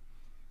Ali,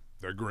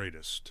 The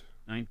greatest.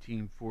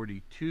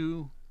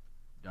 1942,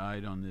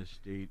 died on this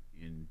date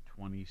in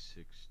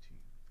 2016.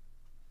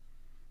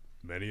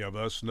 Many of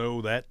us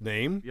know that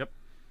name. Yep.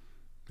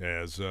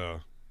 As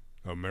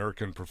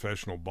American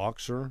professional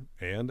boxer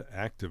and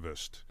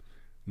activist.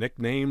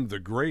 Nicknamed the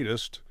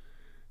greatest,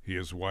 he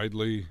is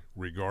widely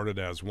regarded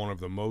as one of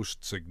the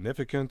most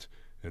significant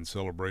and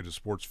celebrated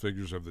sports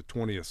figures of the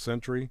 20th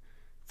century,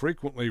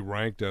 frequently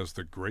ranked as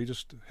the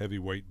greatest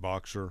heavyweight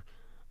boxer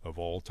of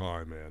all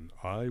time, and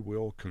I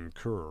will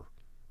concur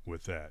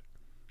with that.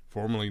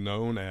 Formerly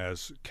known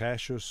as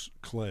Cassius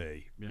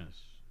Clay.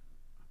 Yes,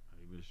 I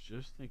was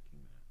just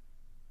thinking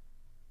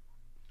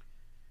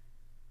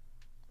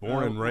that.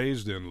 Born and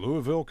raised in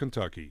Louisville,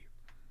 Kentucky.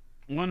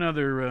 One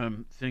other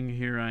thing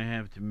here I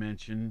have to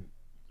mention.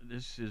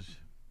 This is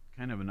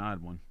kind of an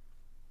odd one.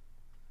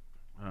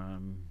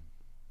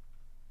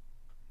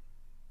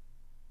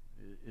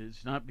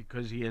 It's not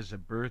because he has a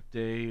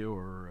birthday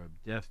or a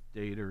death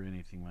date or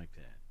anything like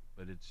that,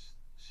 but it's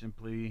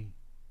simply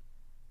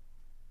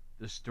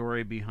the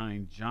story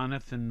behind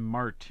Jonathan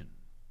Martin,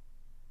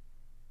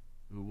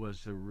 who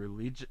was a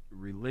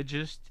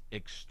religious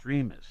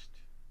extremist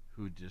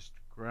who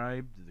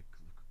described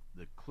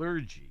the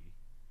clergy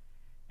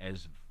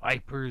as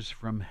vipers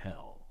from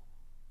hell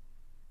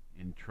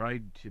and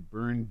tried to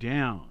burn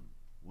down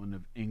one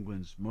of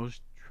England's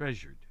most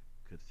treasured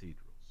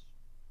cathedrals.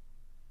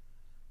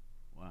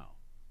 Wow.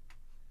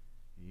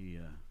 I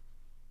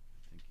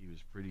think he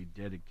was pretty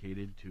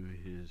dedicated to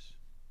his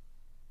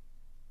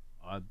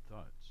odd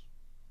thoughts.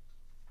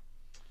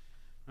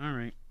 All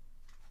right.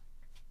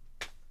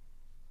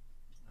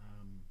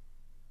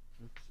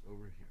 Oops,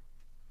 over here.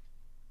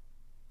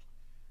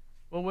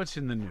 Well, what's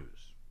in the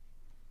news?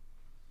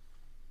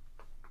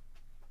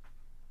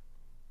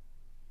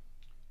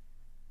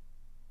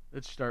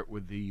 Let's start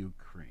with the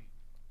Ukraine.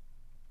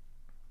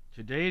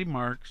 Today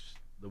marks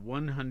the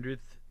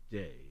 100th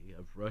day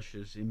of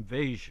Russia's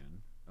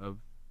invasion of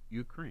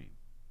Ukraine.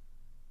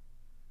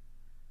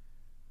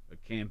 A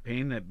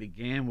campaign that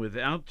began a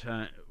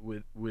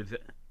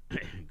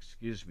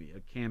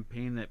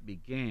campaign that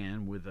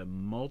began with a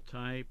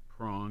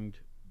multi-pronged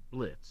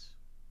blitz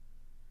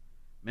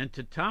meant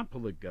to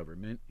topple the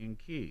government in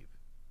Kyiv,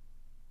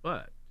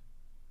 but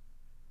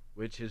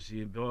which has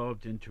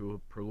evolved into a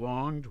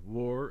prolonged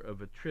war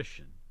of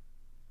attrition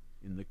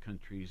in the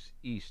country's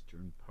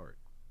eastern part.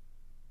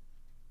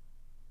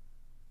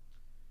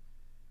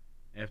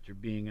 After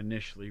being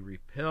initially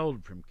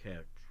repelled from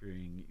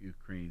capturing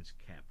Ukraine's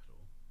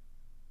capital,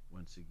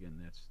 once again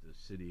that's the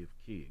city of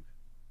Kyiv,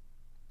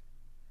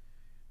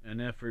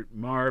 an effort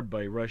marred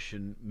by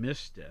Russian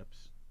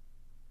missteps,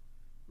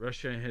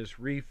 Russia has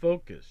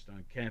refocused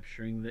on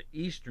capturing the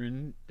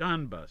eastern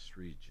Donbas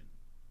region.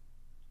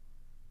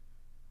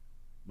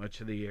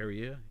 Much of the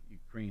area,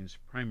 Ukraine's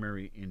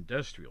primary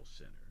industrial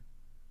center,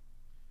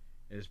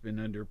 has been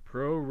under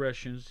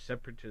pro-Russian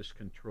separatist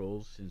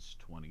control since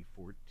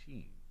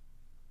 2014.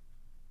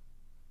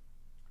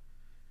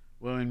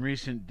 Well, in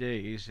recent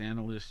days,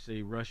 analysts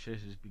say Russia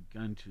has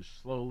begun to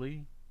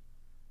slowly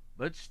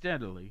but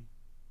steadily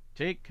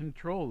take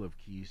control of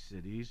key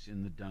cities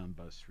in the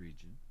Donbas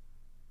region.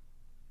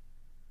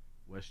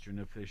 Western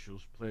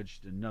officials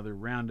pledged another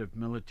round of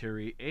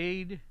military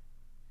aid,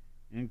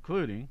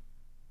 including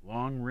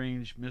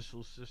long-range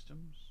missile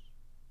systems,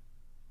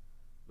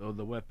 though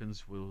the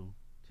weapons will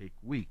take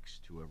weeks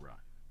to arrive.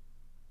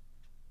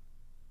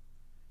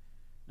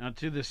 Now,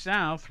 to the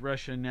south,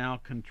 Russia now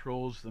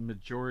controls the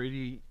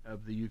majority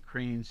of the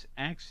Ukraine's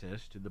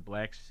access to the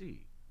Black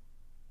Sea,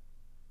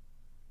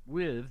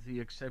 with the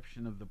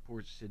exception of the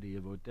port city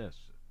of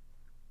Odessa.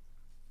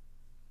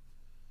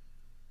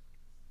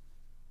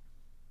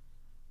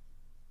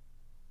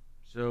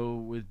 So,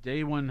 with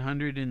day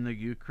 100 in the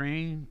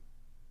Ukraine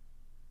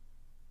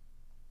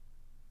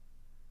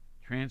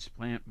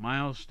transplant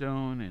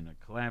milestone and a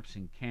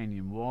collapsing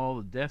canyon wall,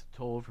 the death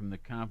toll from the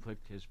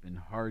conflict has been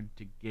hard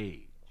to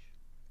gauge.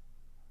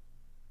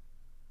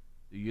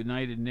 The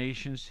United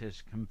Nations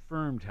has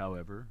confirmed,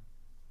 however,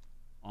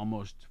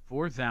 almost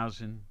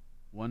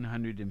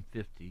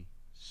 4,150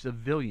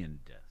 civilian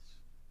deaths,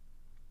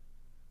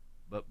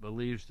 but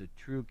believes the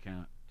true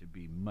count to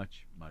be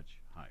much,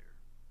 much higher.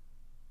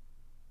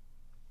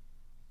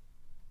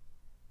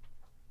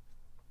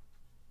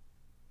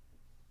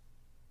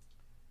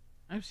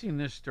 I've seen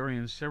this story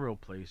in several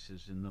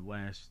places in the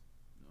last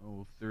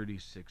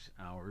 36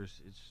 hours.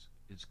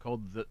 It's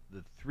called the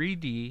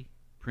 3D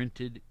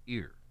printed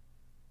ear.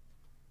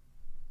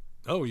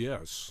 Oh,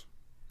 yes.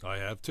 I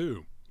have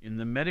too. In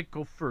the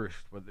medical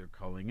first, what they're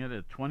calling it,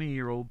 a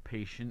 20-year-old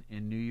patient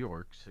in New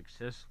York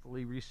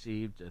successfully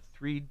received a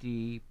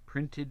 3D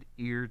printed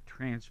ear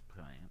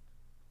transplant,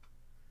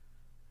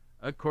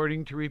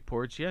 according to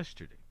reports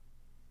yesterday.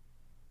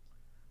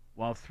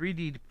 While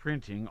 3D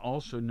printing,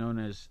 also known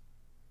as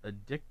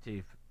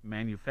additive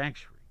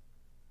manufacturing,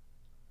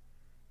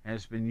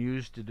 has been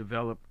used to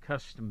develop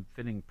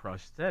custom-fitting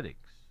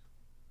prosthetics,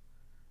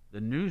 the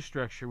new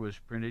structure was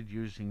printed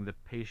using the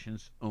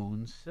patient's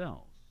own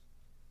cells.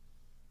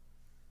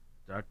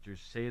 Doctors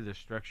say the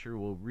structure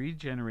will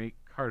regenerate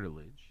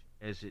cartilage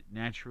as it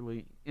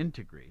naturally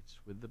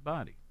integrates with the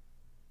body.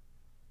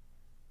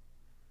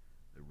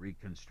 The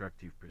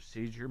reconstructive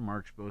procedure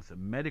marks both a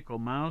medical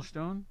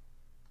milestone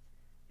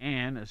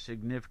and a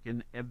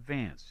significant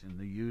advance in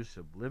the use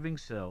of living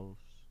cells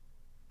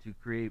to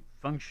create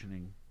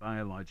functioning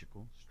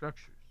biological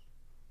structures.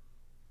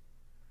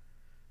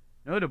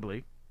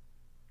 Notably,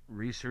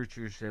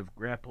 researchers have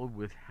grappled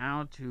with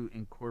how to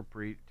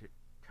incorporate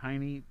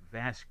tiny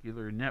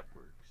vascular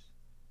networks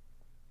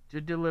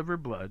to deliver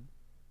blood,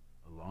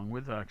 along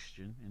with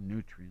oxygen and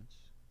nutrients,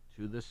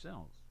 to the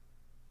cells.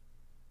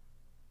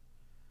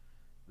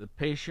 The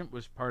patient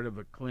was part of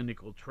a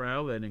clinical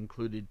trial that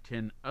included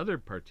 10 other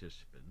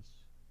participants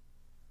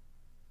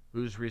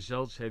whose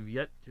results have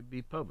yet to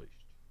be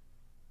published.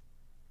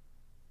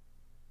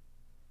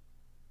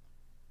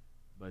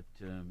 But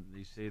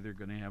they say they're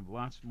going to have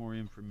lots more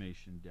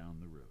information down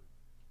the road.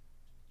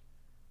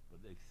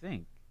 But they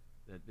think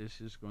that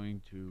this is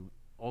going to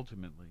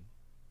ultimately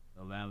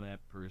allow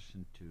that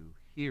person to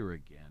hear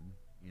again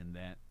in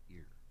that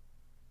ear.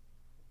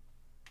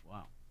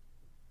 Wow.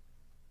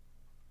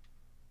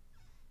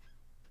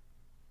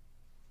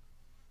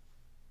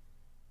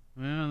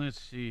 Well, let's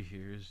see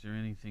here. Is there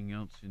anything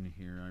else in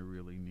here I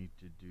really need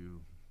to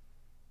do?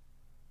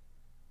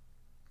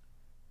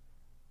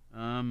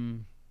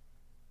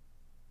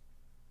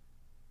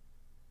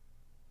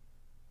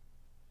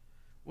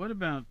 What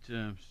about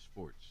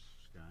sports,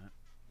 Scott?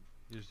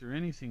 Is there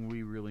anything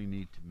we really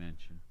need to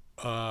mention?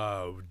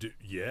 The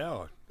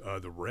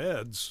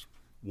Reds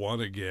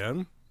won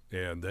again,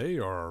 and they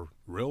are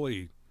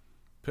really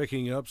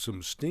picking up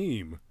some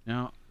steam.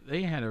 Now,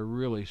 they had a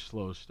really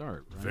slow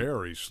start, right?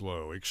 Very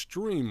slow,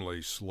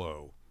 extremely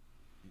slow.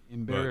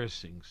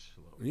 Embarrassing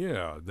slow.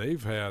 Yeah,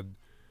 they've had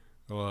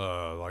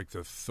like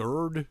the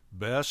third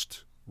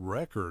best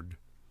record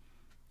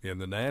in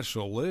the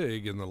National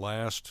League in the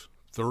last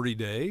 30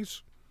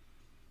 days.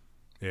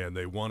 And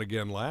they won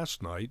again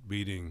last night,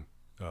 beating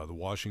the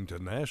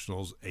Washington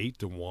Nationals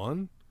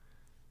 8-1.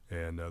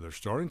 And they're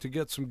starting to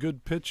get some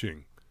good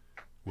pitching,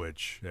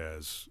 which,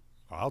 as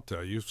I'll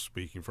tell you,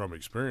 speaking from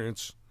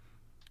experience,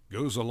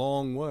 goes a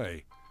long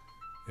way.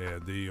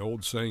 And the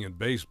old saying in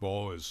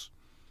baseball is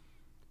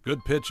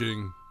good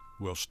pitching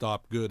will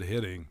stop good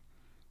hitting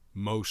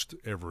most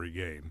every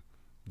game.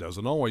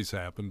 Doesn't always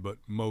happen, but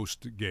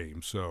most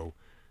games. So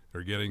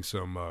they're getting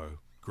some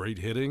great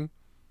hitting.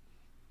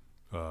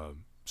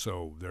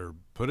 So they're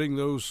putting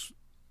those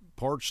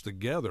parts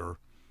together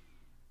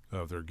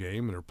of their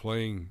game, and they're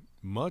playing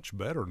much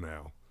better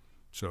now.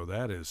 So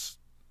that is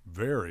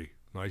very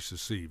nice to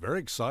see. Very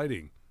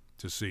exciting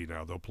to see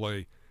now. They'll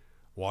play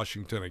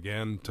Washington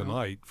again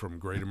tonight from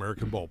Great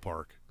American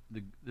Ballpark.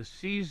 The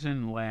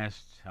season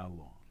lasts how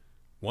long?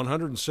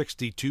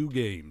 162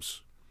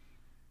 games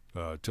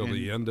till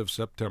the end of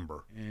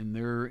September. And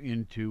they're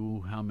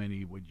into how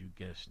many would you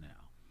guess now?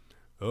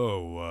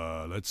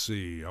 Let's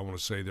see. I want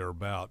to say they're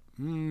about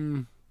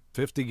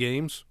 50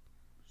 games.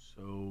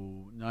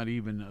 So not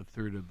even a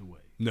third of the way.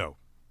 No.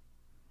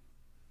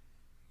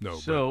 No,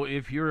 So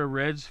if you're a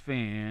Reds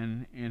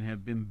fan and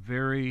have been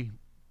very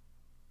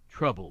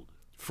troubled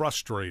but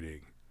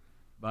frustrating.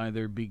 by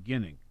their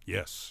beginning,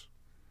 Yes,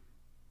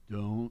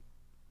 don't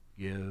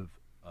give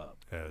up.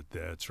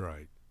 that's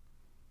right.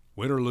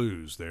 Win or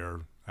lose,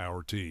 they're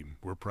our team.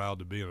 We're proud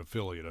to be an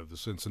affiliate of the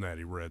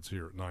Cincinnati Reds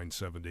here at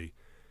 970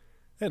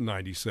 and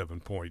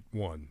 97.1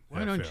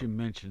 Why FM. don't you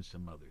mention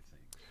some other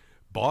things?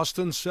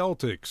 Boston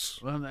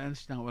Celtics. Well,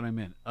 that's not what I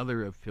meant.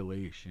 Other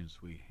affiliations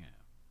we have.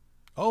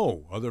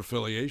 Oh, other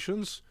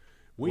affiliations?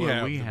 We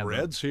have the a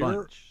Reds here.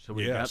 bunch. So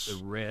we Yes. got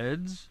the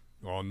Reds.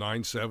 On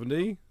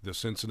 970, the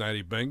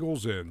Cincinnati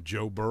Bengals and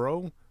Joe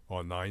Burrow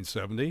on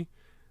 970.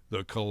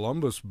 The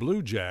Columbus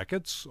Blue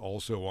Jackets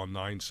also on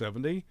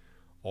 970.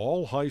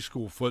 All high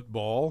school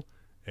football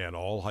and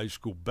all high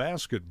school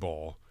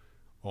basketball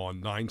on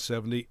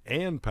 970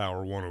 and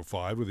Power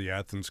 105 with the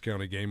Athens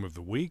County Game of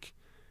the Week.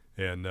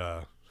 And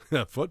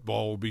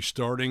football will be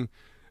starting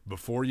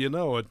before you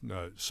know it.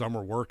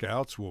 Summer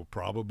workouts will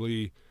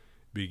probably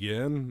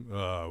begin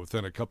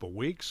within a couple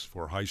weeks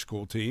for high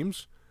school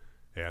teams.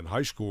 And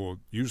high school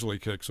usually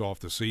kicks off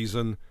the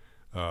season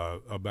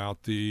about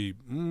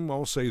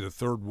I'll say the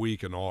third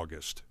week in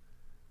August.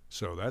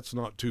 So that's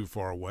not too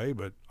far away,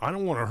 but I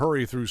don't want to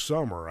hurry through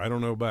summer. I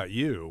don't know about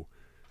you,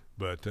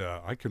 but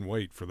I can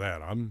wait for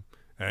that. I'm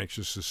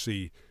anxious to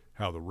see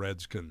how the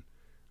Reds can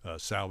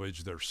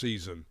salvage their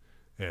season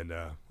and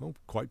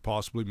quite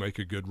possibly make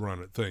a good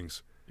run at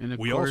things. And of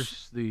We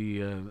course,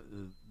 the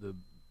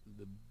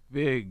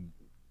big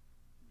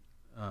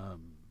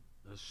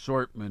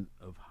assortment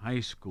of high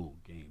school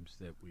games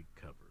that we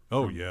cover.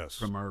 Oh, yes.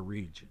 From our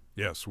region.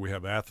 Yes, we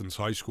have Athens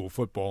High School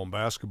football and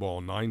basketball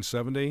on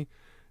 970,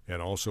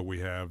 and also we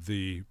have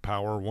the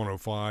Power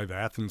 105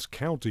 Athens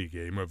County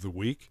Game of the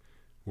Week,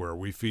 where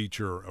we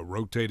feature a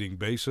rotating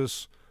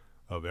basis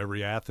of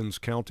every Athens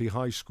County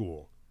high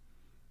school.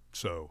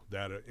 So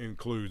that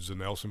includes the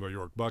Nelsonville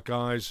York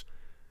Buckeyes,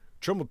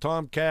 Trimble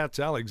Tomcats,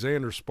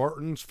 Alexander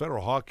Spartans,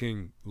 Federal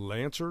Hocking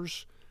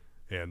Lancers,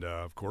 and,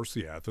 of course,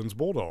 the Athens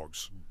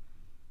Bulldogs.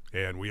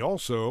 And we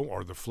also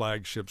are the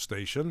flagship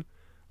station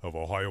of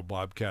Ohio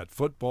Bobcat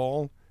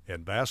football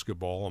and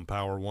basketball on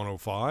Power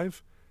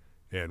 105.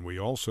 And we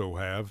also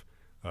have,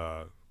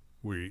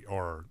 we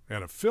are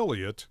an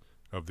affiliate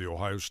of the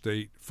Ohio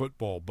State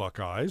football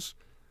Buckeyes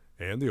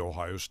and the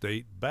Ohio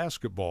State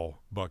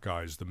basketball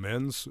Buckeyes, the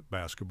men's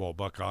basketball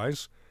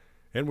Buckeyes.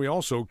 And we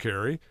also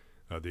carry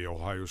the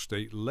Ohio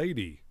State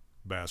lady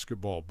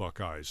basketball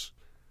Buckeyes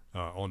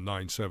on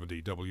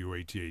 970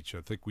 WATH.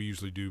 I think we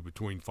usually do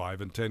between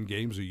 5 and 10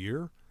 games a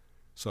year,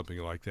 something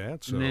like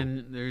that. So,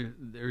 and then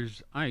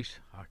there's ice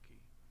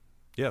hockey.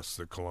 yes,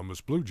 the Columbus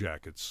Blue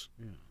Jackets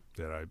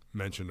that I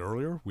mentioned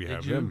earlier. We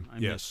have Did you? them. I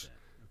Yes, missed that.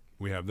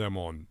 we have them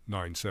on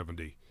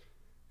 970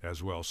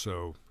 as well.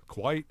 So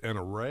quite an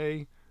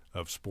array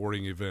of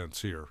sporting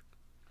events here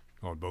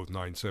on both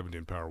 970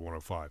 and Power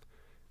 105.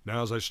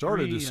 Now, as I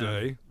started to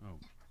say,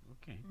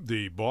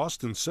 the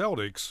Boston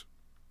Celtics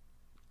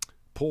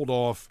pulled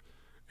off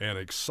an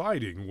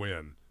exciting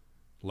win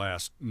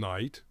last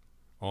night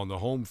on the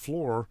home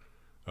floor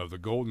of the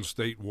Golden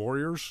State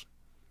Warriors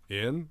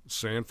in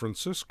San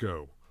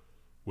Francisco,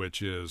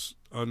 which is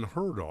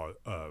unheard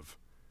of.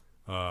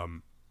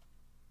 The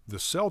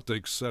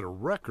Celtics set a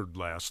record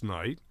last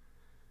night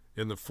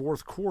in the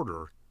fourth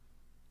quarter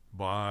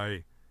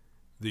by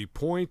the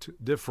point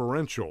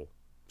differential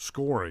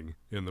scoring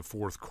in the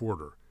fourth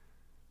quarter.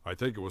 I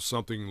think it was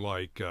something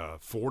like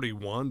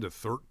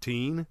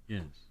 41-13.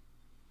 Yes.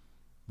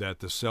 That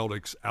the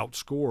Celtics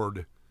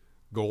outscored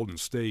Golden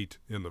State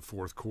in the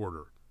fourth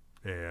quarter.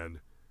 And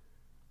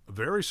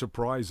very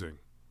surprising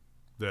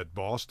that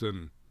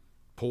Boston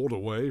pulled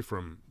away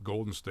from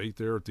Golden State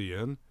there at the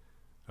end.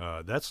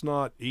 That's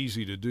not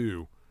easy to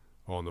do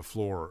on the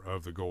floor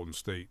of the Golden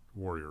State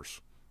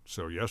Warriors.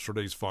 So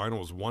yesterday's final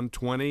was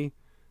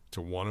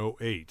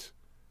 120-108.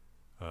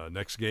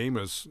 Next game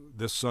is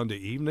this Sunday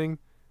evening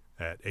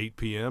at 8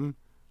 p.m.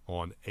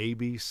 on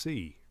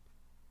ABC.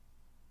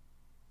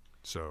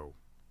 So,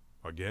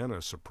 again,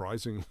 a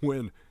surprising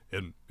win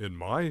in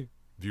my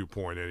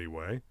viewpoint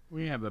anyway.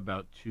 We have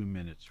about 2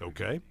 minutes.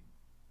 Okay.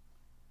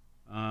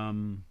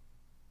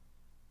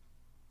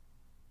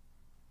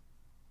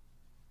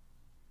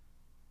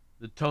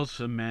 The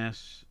Tulsa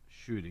mass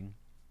shooting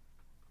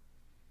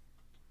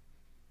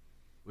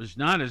was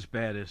not as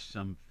bad as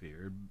some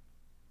feared,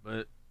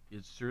 but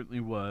it certainly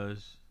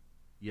was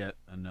yet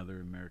another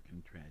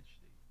American tragedy.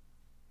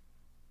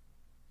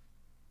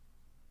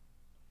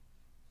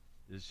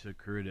 This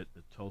occurred at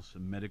the Tulsa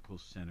Medical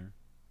Center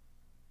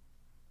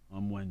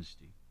on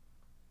Wednesday.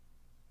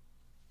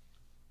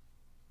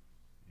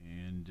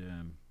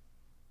 And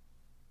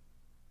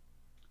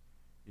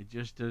it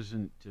just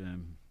doesn't,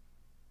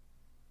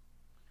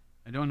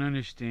 I don't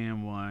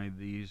understand why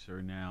these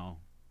are now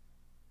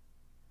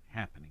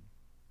happening.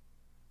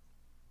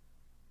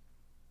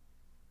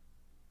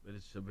 But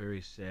it's a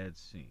very sad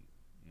scene.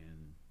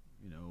 And,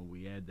 you know,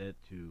 we add that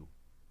to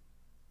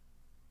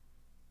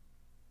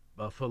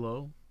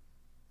Buffalo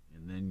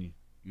and then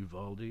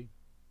Uvalde.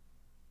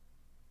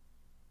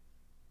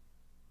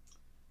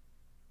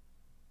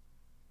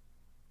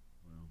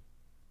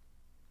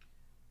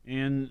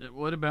 And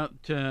what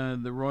about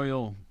the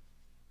royal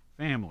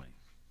family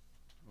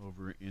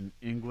over in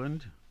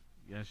England?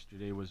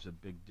 Yesterday was a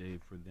big day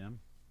for them.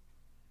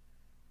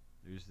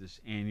 There's this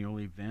annual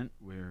event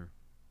where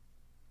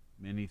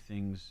many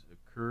things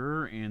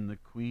occur, and the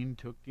Queen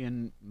took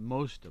in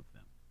most of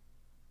them,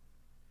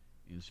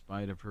 in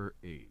spite of her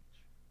age.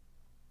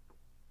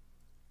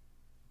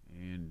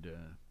 And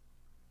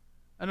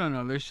I don't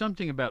know, there's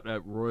something about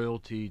that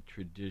royalty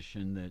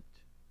tradition that,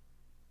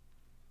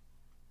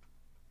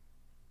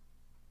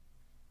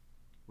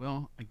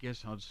 well, I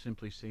guess I'll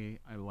simply say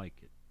I like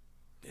it.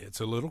 It's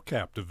a little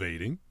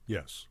captivating,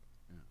 yes.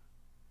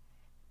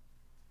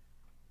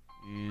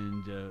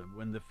 And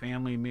when the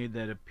family made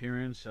that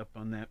appearance up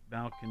on that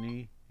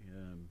balcony,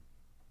 and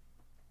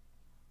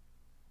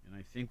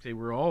I think they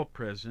were all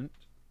present,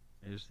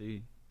 as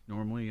they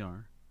normally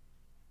are,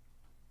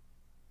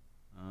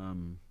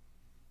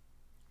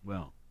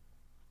 well,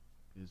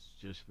 it's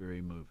just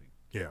very moving.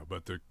 Yeah,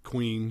 but the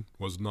Queen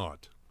was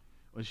not.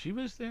 Well, she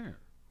was there.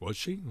 Was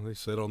she? They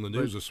said on the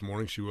news this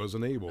morning she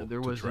wasn't able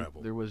to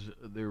travel. There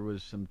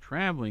was some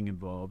traveling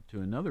involved to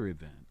another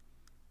event,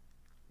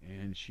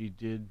 and she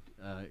did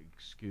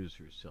excuse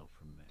herself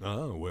from that.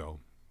 Oh, well,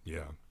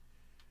 yeah.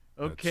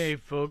 Okay,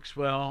 folks.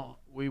 Well,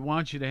 we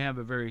want you to have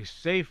a very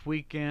safe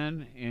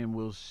weekend, and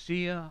we'll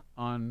see you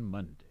on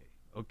Monday.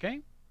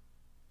 Okay?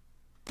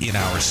 In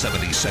our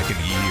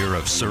 72nd year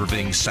of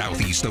serving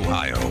Southeast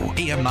Ohio,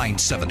 AM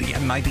 970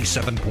 and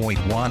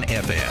 97.1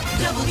 FM.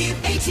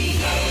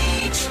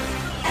 WATH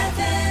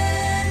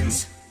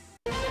Athens.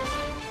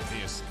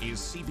 This is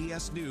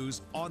CBS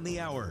News on the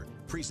Hour,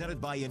 presented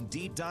by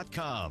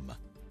Indeed.com.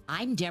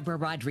 I'm Deborah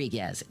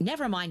Rodriguez.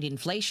 Never mind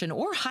inflation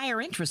or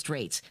higher interest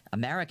rates.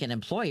 American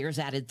employers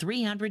added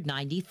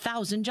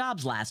 390,000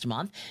 jobs last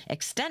month,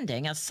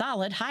 extending a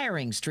solid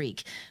hiring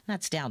streak.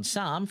 That's down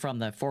some from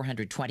the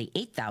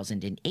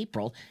 428,000 in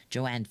April.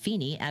 Joanne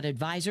Feeney at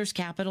Advisors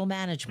Capital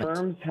Management.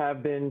 Firms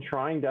have been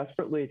trying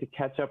desperately to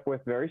catch up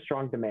with very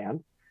strong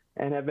demand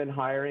and have been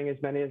hiring as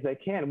many as they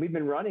can. We've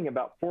been running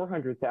about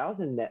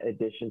 400,000 net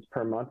additions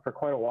per month for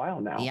quite a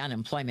while now. The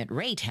unemployment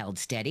rate held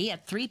steady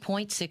at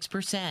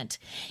 3.6%.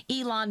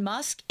 Elon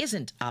Musk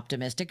isn't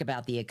optimistic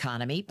about the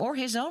economy or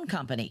his own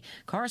company.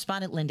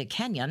 Correspondent Linda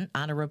Kenyon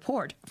on a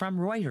report from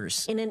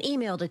Reuters. In an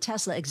email to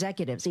Tesla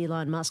executives,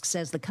 Elon Musk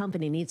says the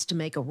company needs to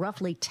make a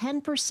roughly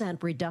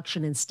 10%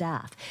 reduction in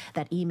staff.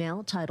 That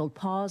email, titled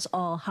Pause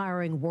All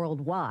Hiring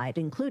Worldwide,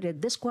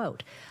 included this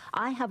quote,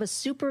 "I have a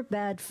super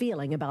bad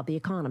feeling about the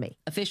economy."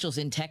 Officials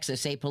in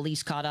Texas say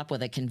police caught up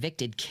with a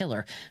convicted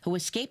killer who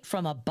escaped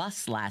from a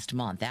bus last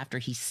month after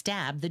he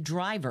stabbed the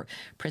driver.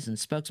 Prison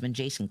spokesman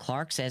Jason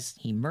Clark says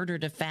he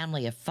murdered a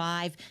family of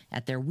 5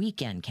 at their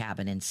weekend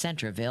cabin in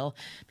Centerville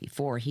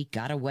before he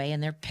got away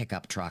in their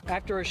pickup truck.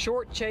 After a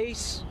short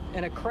chase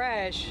and a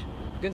crash,